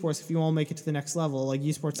to U Sports if you want to make it to the next level. Like,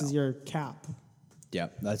 U Sports is your cap. Yeah,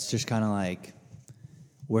 that's just kind of like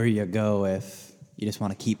where you go if you just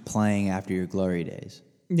want to keep playing after your glory days.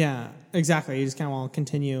 Yeah, exactly. You just kind of want to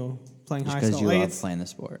continue playing high school. Because you love playing the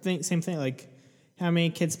sport. Same thing. Like, how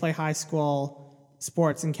many kids play high school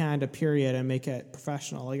sports in Canada, period, and make it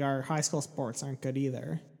professional? Like, our high school sports aren't good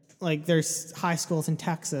either. Like, there's high schools in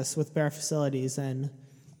Texas with better facilities and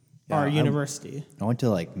our university. I went to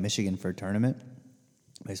like Michigan for a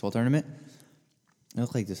baseball tournament. It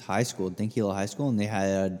looked like this high school, Dinky High School, and they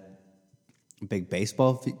had a big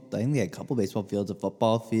baseball field. I think they had a couple baseball fields, a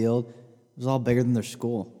football field. It was all bigger than their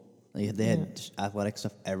school. They had just athletic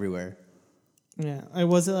stuff everywhere. Yeah.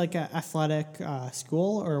 Was it like an athletic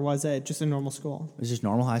school, or was it just a normal school? It was just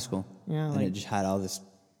normal high school. Yeah. And it just had all this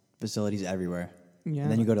facilities everywhere. Yeah.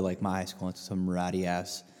 And then you go to like my high school, it's some ratty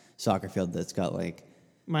ass soccer field that's got like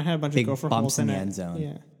might have a bunch big of gopher bumps holes in the it. end zone.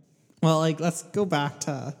 Yeah. Well, like let's go back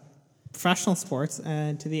to professional sports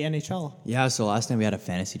and to the NHL. Yeah. So last night we had a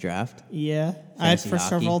fantasy draft. Yeah. I had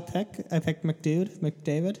first overall pick. I picked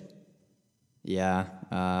McDavid. Yeah.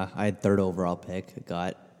 I had third overall pick. I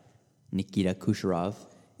got Nikita Kucherov.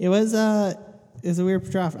 It was a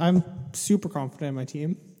weird draft. I'm super confident in my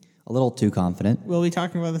team. A little too confident. We'll be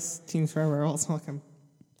talking about this team forever.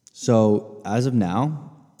 So as of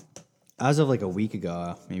now, as of like a week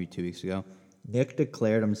ago, maybe 2 weeks ago, Nick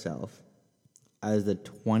declared himself as the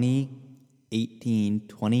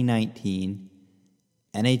 2018-2019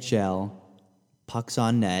 NHL Pucks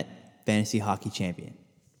on Net Fantasy Hockey Champion.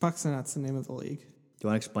 Pucks on Net's the name of the league. Do you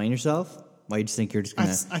want to explain yourself? Why you just think you're just going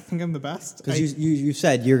to... I think I'm the best. Because you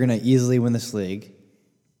said you're going to easily win this league,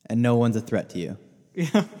 and no one's a threat to you.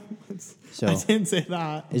 Yeah. So I didn't say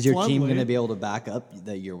that. Is your team going to be able to back up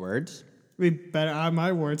your words?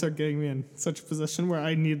 My words are getting me in such a position where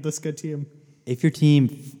I need this good team. If your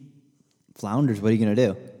team flounders, what are you going to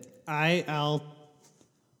do? I'll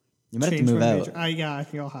You might have to move out. I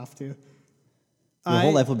think I'll have to. Your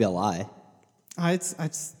whole life will be a lie. I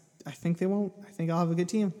think they won't. I think I'll have a good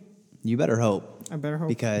team. You better hope. I better hope.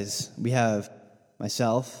 Because we have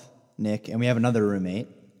myself, Nick, and we have another roommate.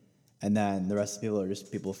 And then the rest of the people are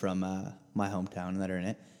just people from my hometown that are in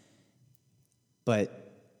it.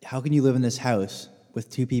 But how can you live in this house with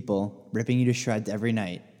two people ripping you to shreds every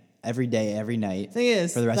night, every day, every night, thing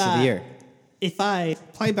is, for the rest of the year? If I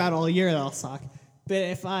play bad all year, that'll suck. But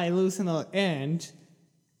if I lose in the end,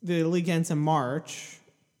 the league ends in March,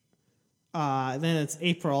 then it's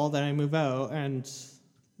April, then I move out, and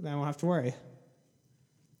then I won't have to worry.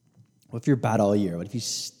 What if you're bad all year? What if you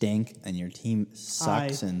stink and your team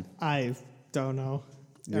sucks I don't know.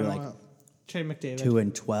 You're like trade McDavid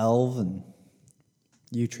 2-12, and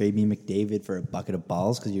you trade me McDavid for a bucket of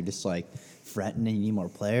balls because you're just like fretting and you need more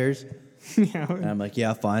players. Yeah. And I'm like,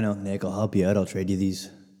 yeah, fine, Nick, I'll help you out. I'll trade you these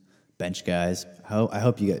bench guys. I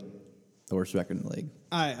hope you get the worst record in the league.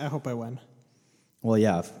 I hope I win. Well,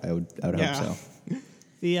 yeah, I would hope so.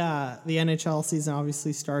 The NHL season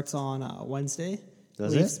obviously starts on Wednesday.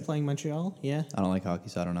 Does Leafs it? playing Montreal. Yeah. I don't like hockey,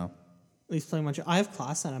 so I don't know. Leafs playing Montreal. I have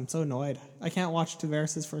class and I'm so annoyed. I can't watch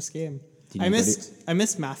Tavares' first game. I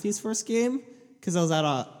missed Matthews' first game because I was at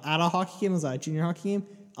a hockey game. I was at a junior hockey game.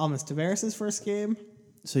 I'll miss Tavares' first game.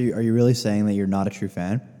 So are you really saying that you're not a true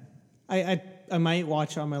fan? I might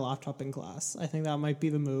watch it on my laptop in class. I think that might be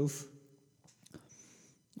the move.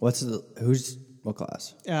 What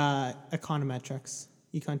class? Econometrics.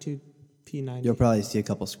 Econ 2 P90. You'll probably see a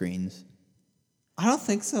couple screens. I don't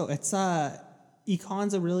think so. It's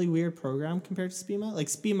Econ's a really weird program compared to SPIMA. Like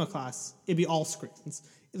SPIMA class, it'd be all screens.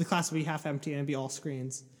 The class would be half empty and it'd be all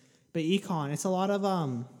screens. But Econ, it's a lot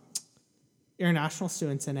of international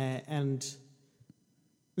students in it, and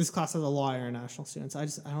this class has a lot of international students. I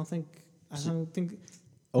don't think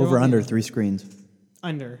over under 3 screens.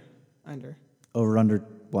 Under. Over under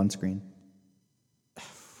 1 screen.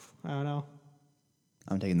 I don't know.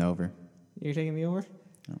 I'm taking the over. You're taking the over?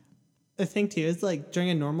 No. The thing too is like during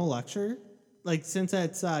a normal lecture, like since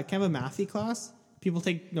it's kind of a mathy class, people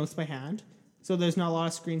take notes by hand, so there's not a lot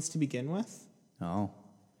of screens to begin with. Oh,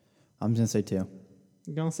 I'm gonna say 2.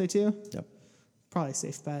 You're gonna say 2? Yep. Probably a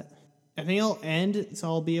safe bet. I think it'll end, so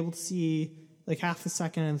I'll be able to see like half the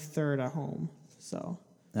second and third at home. So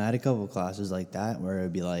I had a couple of classes like that where it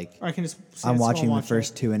would be like, or I can just I'm watching the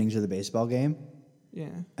first 2 innings of the baseball game. Yeah.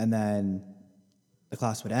 And then the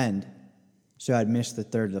class would end. So I'd miss the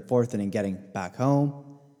 3rd or the 4th inning getting back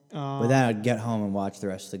home. But then I'd get home and watch the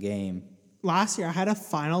rest of the game. Last year I had a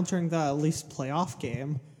final during the Leafs playoff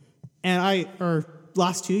game. Or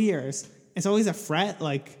last 2 years. It's always a fret,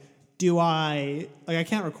 like, I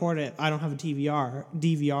can't record it. I don't have a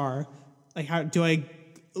DVR. Like, how do I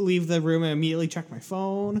leave the room and immediately check my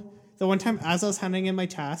phone? The one time, as I was handing in my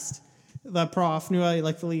test, the prof knew I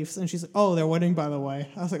liked the Leafs, and she's like, "Oh, they're winning, by the way."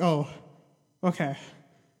 I was like, "Oh, okay."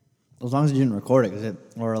 As long as you didn't record it,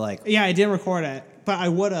 yeah, I didn't record it, but I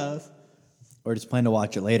would have. Or just plan to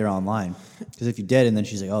watch it later online. Because if you did, and then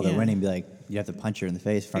she's like, "Oh, they're winning," be like, you have to punch her in the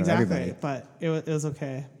face in front of everybody. But it was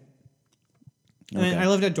okay. And then I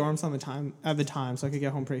lived at dorms at the time, so I could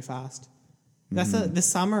get home pretty fast. This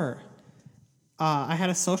summer, I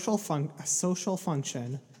had a social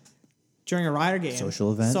function during a Rider game.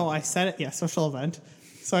 Social event? So I set it, social event.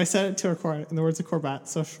 So I set it to record, in the words of Corbett,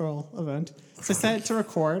 social event. So I set it to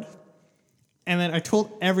record, and then I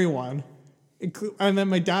told everyone, and then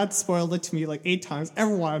my dad spoiled it to me like 8 times,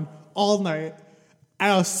 everyone, all night.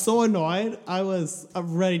 I was so annoyed, I'm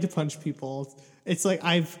ready to punch people. It's like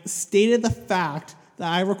I've stated the fact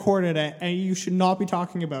that I recorded it, and you should not be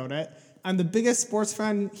talking about it. I'm the biggest sports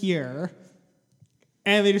fan here,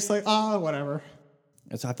 and they just like, whatever.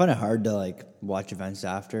 So I find it hard to like watch events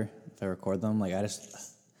after if I record them. Like I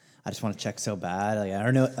just want to check so bad. Like I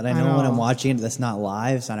don't know, and I know when I'm watching it that's not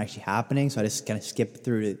live, it's not actually happening. So I just kind of skip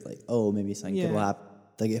through to like, maybe something good will happen.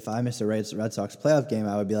 Like if I missed a Red Sox playoff game,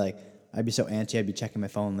 I'd be so antsy. I'd be checking my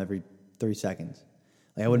phone every 3 seconds.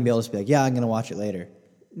 Like I wouldn't be able to just be like, yeah, I'm gonna watch it later.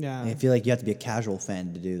 Yeah, I feel like you have to be a casual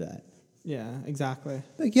fan to do that. Yeah, exactly.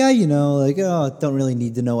 Like, don't really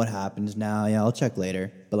need to know what happens now. Yeah, I'll check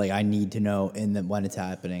later. But, like, I need to know when it's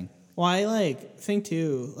happening. Well, I, think,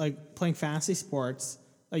 too, like, playing fantasy sports,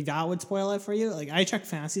 like that would spoil it for you. Like I check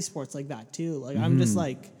fantasy sports like that too. Like I'm just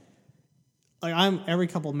like I'm every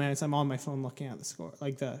couple of minutes I'm on my phone looking at the score,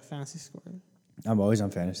 like the fantasy score. I'm always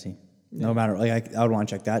on fantasy. Yeah. No matter, like I would want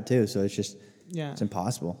to check that too. So it's just, it's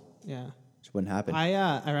impossible. Yeah. It just wouldn't happen. I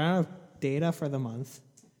ran out of data for the month.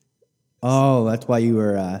 Oh, that's why you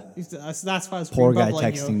were. That's why I was poor guy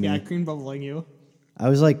texting me. Yeah, green bubbling you. I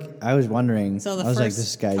was wondering. So the I was first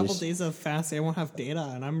this guy couple days of fantasy, I won't have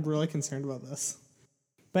data, and I'm really concerned about this.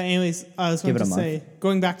 But anyways, I was going to say,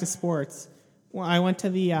 going back to sports, well, I went to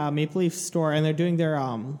the Maple Leaf store, and they're doing their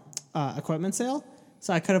equipment sale.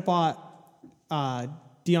 So I could have bought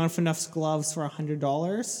Dion Phaneuf's gloves for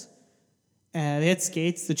 $100. And they had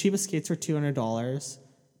skates. The cheapest skates were $200.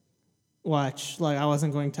 Which, like, I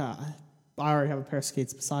wasn't going to... I already have a pair of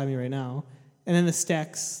skates beside me right now. And then the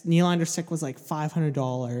sticks. Nylander stick was like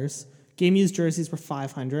 $500. Game used jerseys were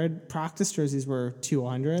 $500. Practice jerseys were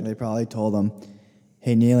 $200. They probably told them,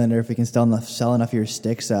 hey, Nylander, if we can sell enough of your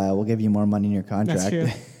sticks, we'll give you more money in your contract. That's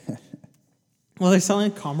true. Well, they're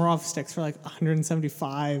selling Komarov sticks for like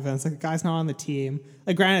 $175, and it's like the guy's not on the team.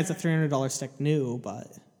 Like, granted, it's a $300 stick new, but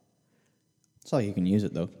that's all you can use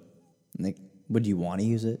it though. Like, would you want to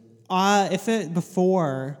use it? If it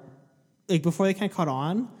before they kind of caught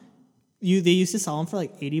on, they used to sell them for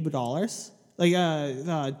like $80. Like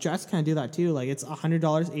the Jets kind of do that too. Like it's $100,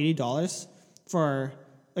 $80 for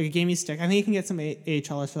like a gaming stick. I think you can get some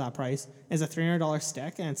AHLers for that price. It's a $300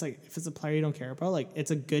 stick, and it's like if it's a player you don't care about, like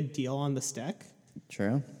it's a good deal on the stick.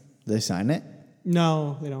 True. Do they sign it?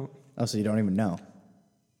 No, they don't. Oh, so you don't even know?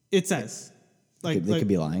 It says like they could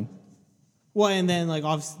be lying. Well, and then like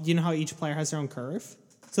obviously, you know how each player has their own curve,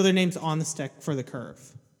 so their name's on the stick for the curve.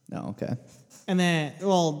 Oh, okay. And then,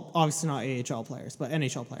 well, obviously not AHL players, but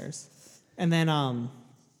NHL players. And then,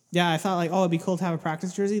 I thought like, oh, it'd be cool to have a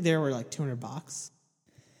practice jersey. They were like $200.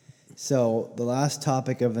 So the last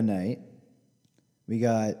topic of the night, we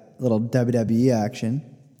got a little WWE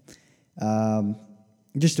action.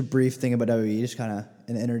 Just a brief thing about WWE, just kind of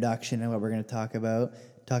an introduction of what we're going to talk about.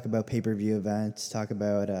 Talk about pay-per-view events. Talk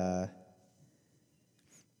about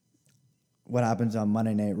what happens on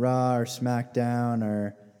Monday Night Raw or SmackDown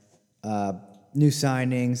or new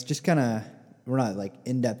signings. Just kind of, we're not like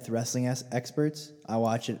in-depth wrestling experts. I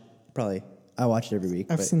watch it every week.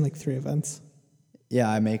 I've seen like 3 events. Yeah,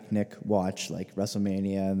 I make Nick watch like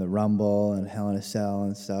WrestleMania and the Rumble and Hell in a Cell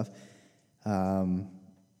and stuff.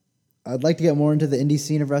 I'd like to get more into the indie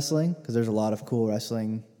scene of wrestling because there's a lot of cool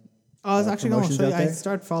wrestling. I was actually going to show you. I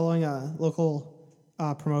started following a local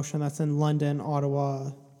promotion that's in London,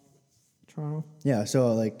 Ottawa, Toronto. Yeah,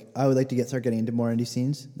 so like I would like to start getting into more indie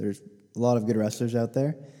scenes. There's a lot of good wrestlers out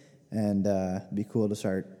there, and it'd be cool to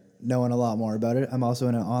start knowing a lot more about it. I'm also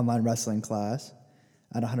in an online wrestling class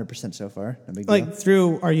at 100% so far. No big deal.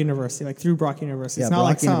 Through our university, like through Brock University. Yeah, it's not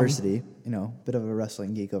Brock like University. Bit of a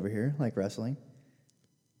wrestling geek over here, like wrestling.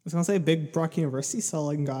 I was going to say big Brock University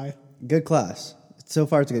selling guy. Good class. So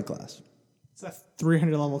far, it's a good class. It's a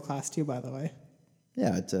 300 level class too, by the way.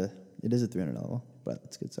 Yeah, it is a 300 level, but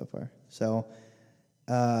it's good so far. So,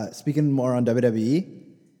 speaking more on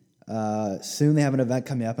WWE, soon they have an event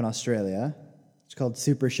coming up in Australia. It's called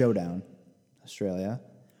Super Showdown, Australia.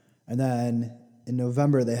 And then in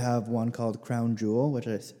November, they have one called Crown Jewel, which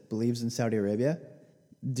I believe is in Saudi Arabia.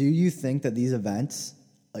 Do you think that these events,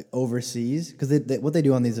 like overseas, because what they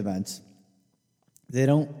do on these events, they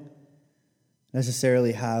don't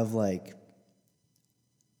necessarily have like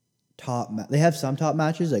they have some top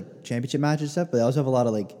matches, like championship matches and stuff, but they also have a lot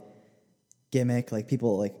of like gimmick, like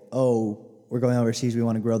people like, oh, we're going overseas, we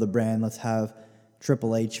want to grow the brand, let's have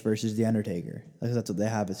Triple H versus The Undertaker. Like that's what they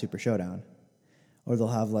have at Super Showdown. Or they'll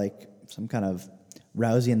have like some kind of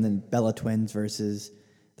Rousey and then Bella Twins versus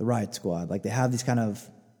the Riot Squad. Like they have these kind of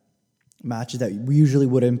matches that usually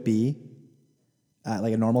wouldn't be at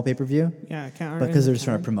like a normal pay-per-view. Yeah, I can't. But because they're just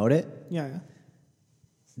trying to promote it. Yeah.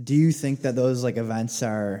 Do you think that those like events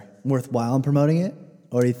are worthwhile in promoting it,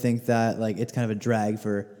 or do you think that like it's kind of a drag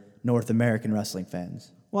for North American wrestling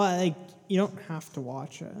fans? Well, like you don't have to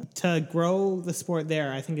watch it to grow the sport.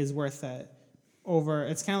 There, I think is worth it.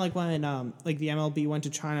 It's kind of like when like the MLB went to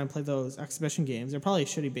China and played those exhibition games. They're probably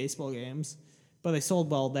shitty baseball games, but they sold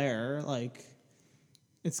well there. Like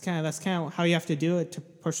that's kind of how you have to do it to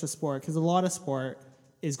push the sport, because a lot of sport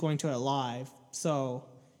is going to it live. So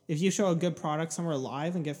if you show a good product somewhere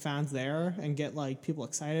live and get fans there and get like people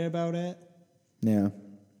excited about it. Yeah.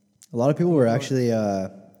 A lot of people were actually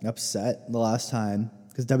upset the last time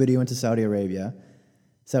because WWE went to Saudi Arabia.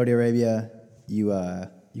 Saudi Arabia, you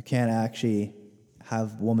can't actually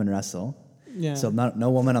have women wrestle. Yeah. So no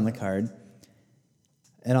woman on the card.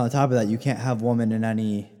 And on top of that, you can't have women in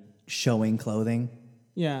any showing clothing.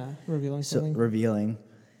 Yeah, revealing So something. revealing.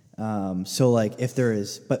 So like if there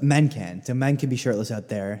is, but men can. So men can be shirtless out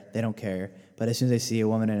there. They don't care. But as soon as they see a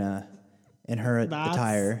woman in her That's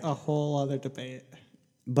attire, a whole other debate.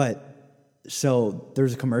 but so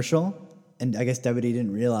there's a commercial, and I guess WWE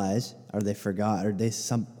didn't realize, or they forgot, but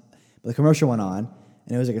the commercial went on,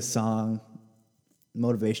 and it was like a song,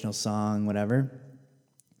 motivational song, whatever.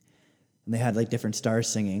 And they had like different stars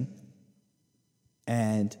singing,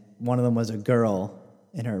 and one of them was a girl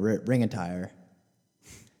in her ring attire.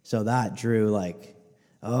 So that drew like,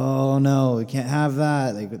 oh no, we can't have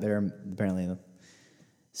that. Like apparently the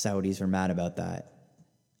Saudis were mad about that.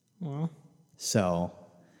 Well, So,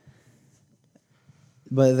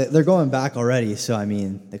 but they're going back already. So I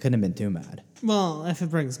mean, they couldn't have been too mad. well, if it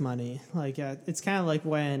brings money, like it's kind of like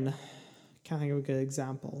when. Can't think of a good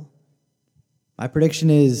example. My prediction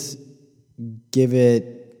is give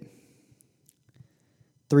it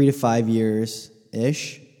 3 to 5 years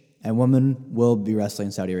ish, and women will be wrestling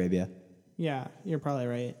in Saudi Arabia. Yeah, you're probably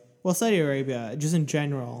right. Well, Saudi Arabia, just in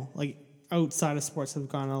general, like outside of sports, have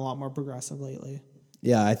gone a lot more progressive lately.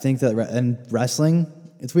 Yeah, I think that, and wrestling,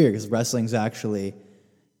 it's weird because wrestling's actually,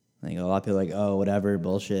 like a lot of people are like, oh, whatever,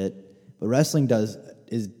 bullshit. But wrestling has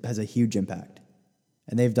a huge impact.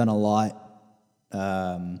 And they've done a lot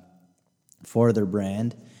for their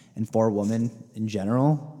brand and for women in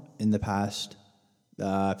general in the past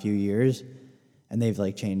few years. And they've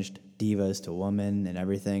like changed divas to women and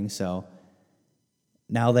everything. So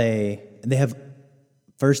now they have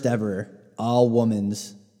first ever all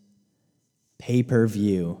women's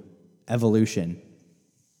pay-per-view Evolution.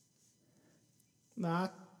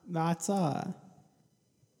 That's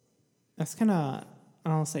kind of, I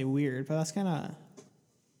don't want to say weird, but that's kind of.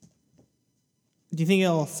 Do you think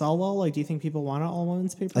it'll sell well? Like, do you think people want it all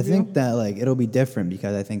women's pay-per-view? I think that like it'll be different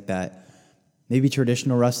because I think that maybe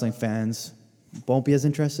traditional wrestling fans won't be as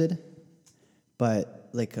interested, but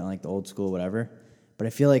like kind of like the old school whatever. But I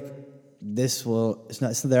feel like that's not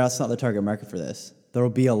the target market for this. There will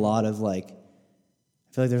be a lot of like,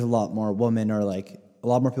 I feel like there's a lot more women or like a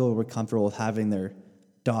lot more people who are comfortable with having their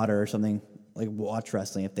daughter or something like watch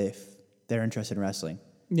wrestling if they're interested in wrestling.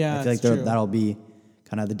 Yeah, I feel like that's true. that'll be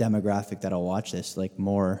kind of the demographic that'll watch this like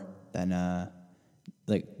more than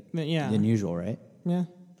than usual, right? Yeah.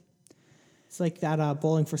 It's like that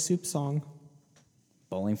Bowling for Soup song.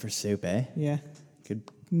 Bowling for Soup, eh? Yeah.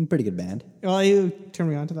 Pretty good band. Well, you turned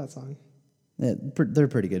me on to that song. Yeah, they're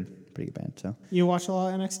pretty good band. So You watch a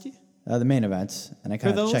lot of NXT? the main events, and I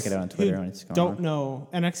kind of check it out on Twitter when it's going don't on. know,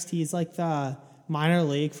 NXT is like the minor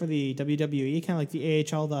league for the WWE, kind of like the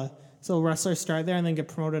AHL. So wrestlers start there and then get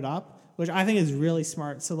promoted up, which I think is really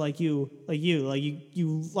smart. So you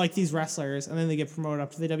like these wrestlers, and then they get promoted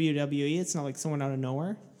up to the WWE. It's not like someone out of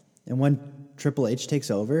nowhere. And when Triple H takes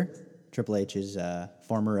over, Triple H is a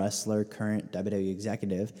former wrestler, current WWE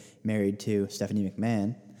executive, married to Stephanie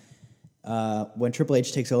McMahon. When Triple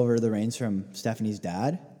H takes over the reins from Stephanie's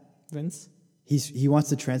dad, Vince? he wants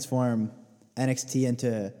to transform NXT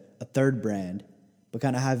into a third brand, but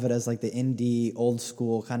kind of have it as like the indie, old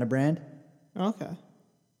school kind of brand. Okay.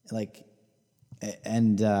 Like,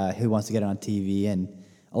 and who wants to get it on TV? And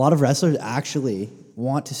a lot of wrestlers actually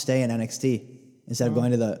want to stay in NXT instead of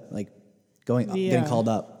going to getting called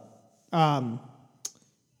up.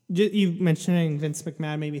 You mentioning Vince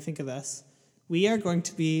McMahon made me think of this. We are going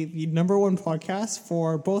to be the #1 podcast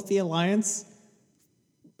for both the Alliance,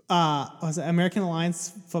 American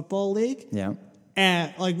Alliance Football League. Yeah.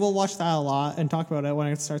 And we'll watch that a lot and talk about it when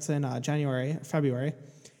it starts in January or February.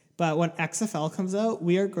 But when XFL comes out,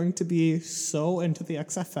 we are going to be so into the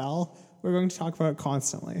XFL. We're going to talk about it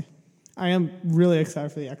constantly. I am really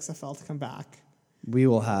excited for the XFL to come back. We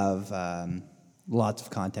will have lots of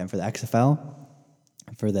content for the XFL,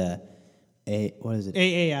 for the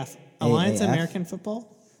AAF, Alliance American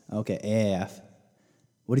Football. Okay, AAF.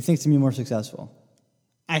 What do you think is going to be more successful?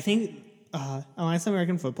 I think Alliance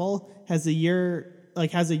American Football has a year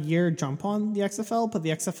jump on the XFL, but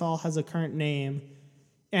the XFL has a current name,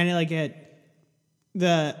 and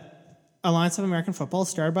the Alliance of American Football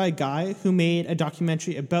started by a guy who made a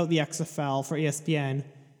documentary about the XFL for ESPN, and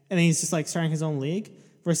then he's just starting his own league.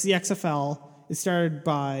 Versus the XFL is started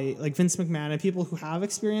by Vince McMahon and people who have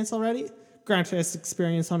experience already. Granted, it's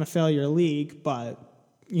experience on a failure league, but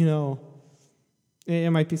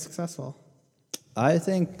it might be successful. I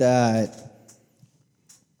think that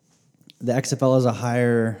the XFL has a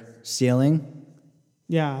higher ceiling.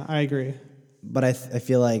 Yeah, I agree. But I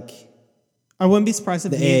feel like I wouldn't be surprised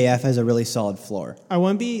if the AAF has a really solid floor. I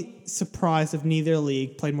wouldn't be surprised if neither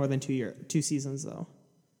league played more than 2 seasons, though.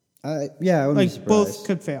 I wouldn't be surprised. Both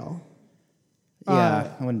could fail.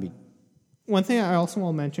 Yeah, I wouldn't be one thing I also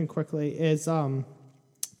want to mention quickly is a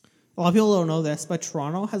lot of people don't know this, but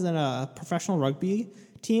Toronto has a professional rugby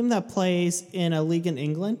team that plays in a league in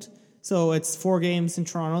England. So it's 4 games in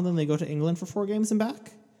Toronto, then they go to England for 4 games and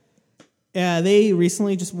back. They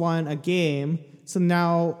recently just won a game. So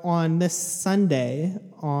now on this Sunday,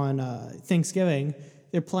 on Thanksgiving,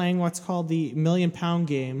 they're playing what's called the £1 Million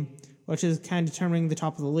game, which is kind of determining the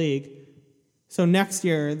top of the league. So next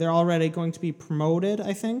year, they're already going to be promoted,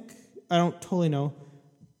 I think. I don't totally know.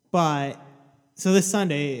 But, so this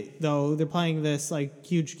Sunday, though, they're playing this, like,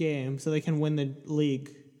 huge game so they can win the league,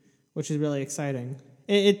 which is really exciting.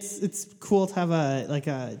 It's cool to have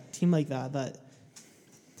a team like that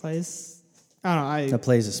plays, I don't know. That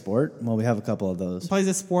plays a sport? Well, we have a couple of those. Plays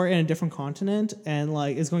a sport in a different continent and,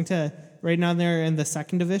 like, is going to, right now they're in the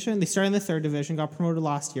 2nd division. They started in the 3rd division, got promoted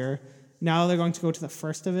last year. Now they're going to go to the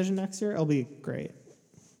 1st division next year. It'll be great.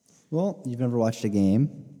 Well, you've never watched a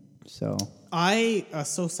game, so...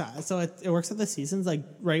 So sad. So it works at the seasons, like,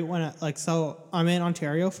 right when, so I'm in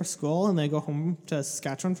Ontario for school, and then I go home to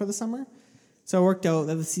Saskatchewan for the summer. So it worked out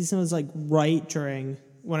that the season was, like, right during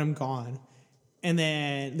when I'm gone. And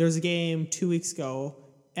then there was a game 2 weeks ago,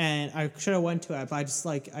 and I should have went to it, but I just,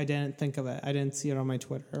 like, I didn't think of it. I didn't see it on my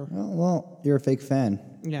Twitter. Well, you're a fake fan.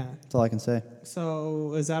 Yeah. That's all I can say.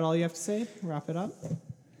 So is that all you have to say? Wrap it up?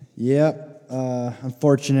 Yep.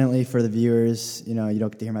 Unfortunately for the viewers, you don't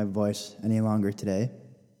get to hear my voice any longer today.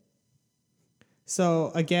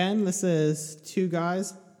 So, again, this is 2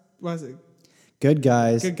 guys. What is it? Good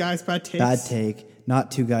guys. Good guys, bad takes. Bad take. Not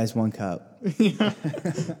 2 guys, 1 cup. Yeah.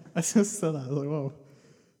 I just said that. I was like, whoa.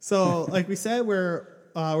 So, like we said, we're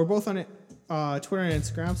both on Twitter and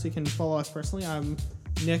Instagram, so you can follow us personally. I'm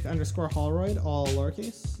Nick_Holroyd, all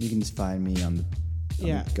lowercase. You can just find me on the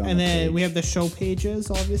and then page. We have the show pages,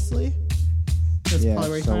 obviously. That's yeah, probably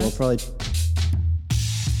where you so find we'll us. probably